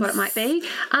is. Guess what it might be.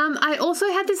 I also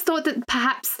had this thought that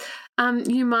perhaps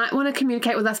you might want to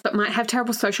communicate with us but might have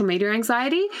terrible social media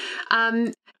anxiety.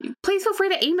 Please feel free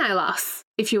to email us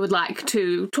if you would like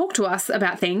to talk to us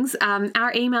about things.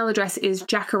 Our email address is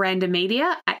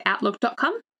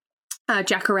jacaranda@outlook.com.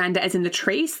 Jacaranda as in the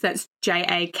trees. That's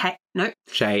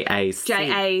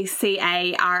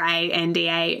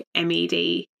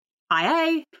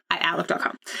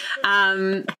JaCarandaMedia@outlook.com.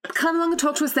 Come along and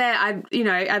talk to us there.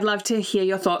 I'd love to hear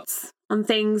your thoughts on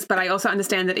things, but I also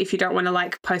understand that if you don't want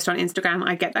to post on Instagram,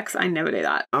 I get that because I never do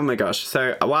that. Oh my gosh.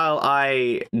 So while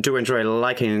I do enjoy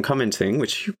liking and commenting,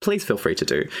 which you please feel free to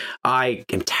do, I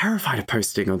am terrified of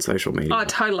posting on social media. Oh,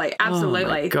 totally. Absolutely.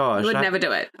 Oh my gosh. I would never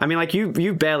do it. I mean,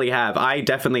 you barely have. I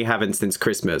definitely haven't since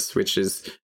Christmas, which is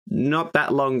not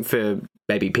that long for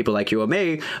maybe people like you or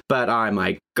me, but oh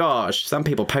my gosh, some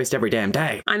people post every damn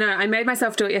day. I know. I made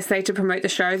myself do it yesterday to promote the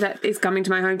show that is coming to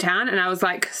my hometown, and I was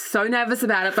so nervous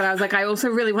about it, but I was I also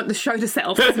really want the show to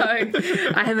sell, so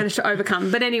I have managed to overcome.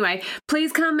 But anyway,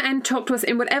 please come and talk to us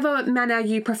in whatever manner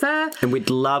you prefer. And we'd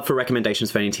love for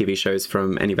recommendations for any TV shows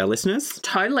from any of our listeners.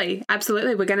 Totally.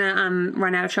 Absolutely. We're going to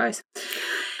run out of shows.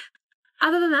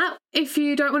 Other than that, if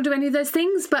you don't want to do any of those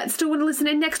things but still want to listen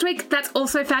in next week, that's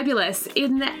also fabulous.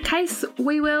 In that case,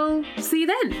 we will see you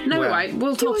then. No, we won't.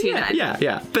 We'll talk to you then.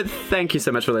 Yeah. But thank you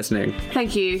so much for listening.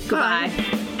 Thank you. Goodbye. Bye.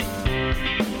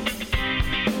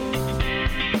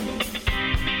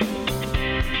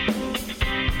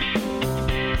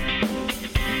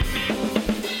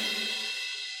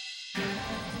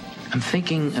 I'm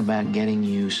thinking about getting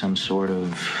you some sort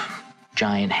of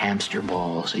giant hamster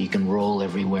ball so you can roll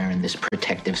everywhere in this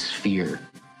protective sphere.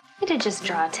 Way to just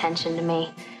draw attention to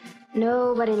me.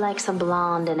 Nobody likes a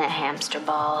blonde in a hamster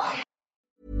ball.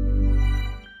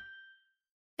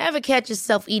 Ever catch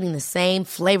yourself eating the same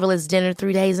flavorless dinner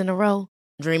 3 days in a row?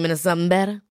 Dreaming of something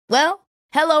better? Well,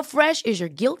 HelloFresh is your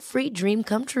guilt-free dream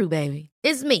come true, baby.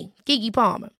 It's me, Keke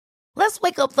Palmer. Let's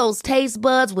wake up those taste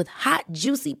buds with hot,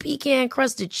 juicy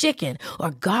pecan-crusted chicken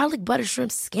or garlic butter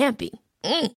shrimp scampi.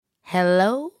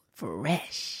 Hello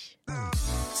Fresh.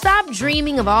 Stop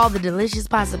dreaming of all the delicious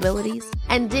possibilities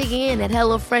and dig in at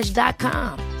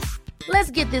HelloFresh.com.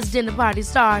 Let's get this dinner party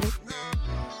started.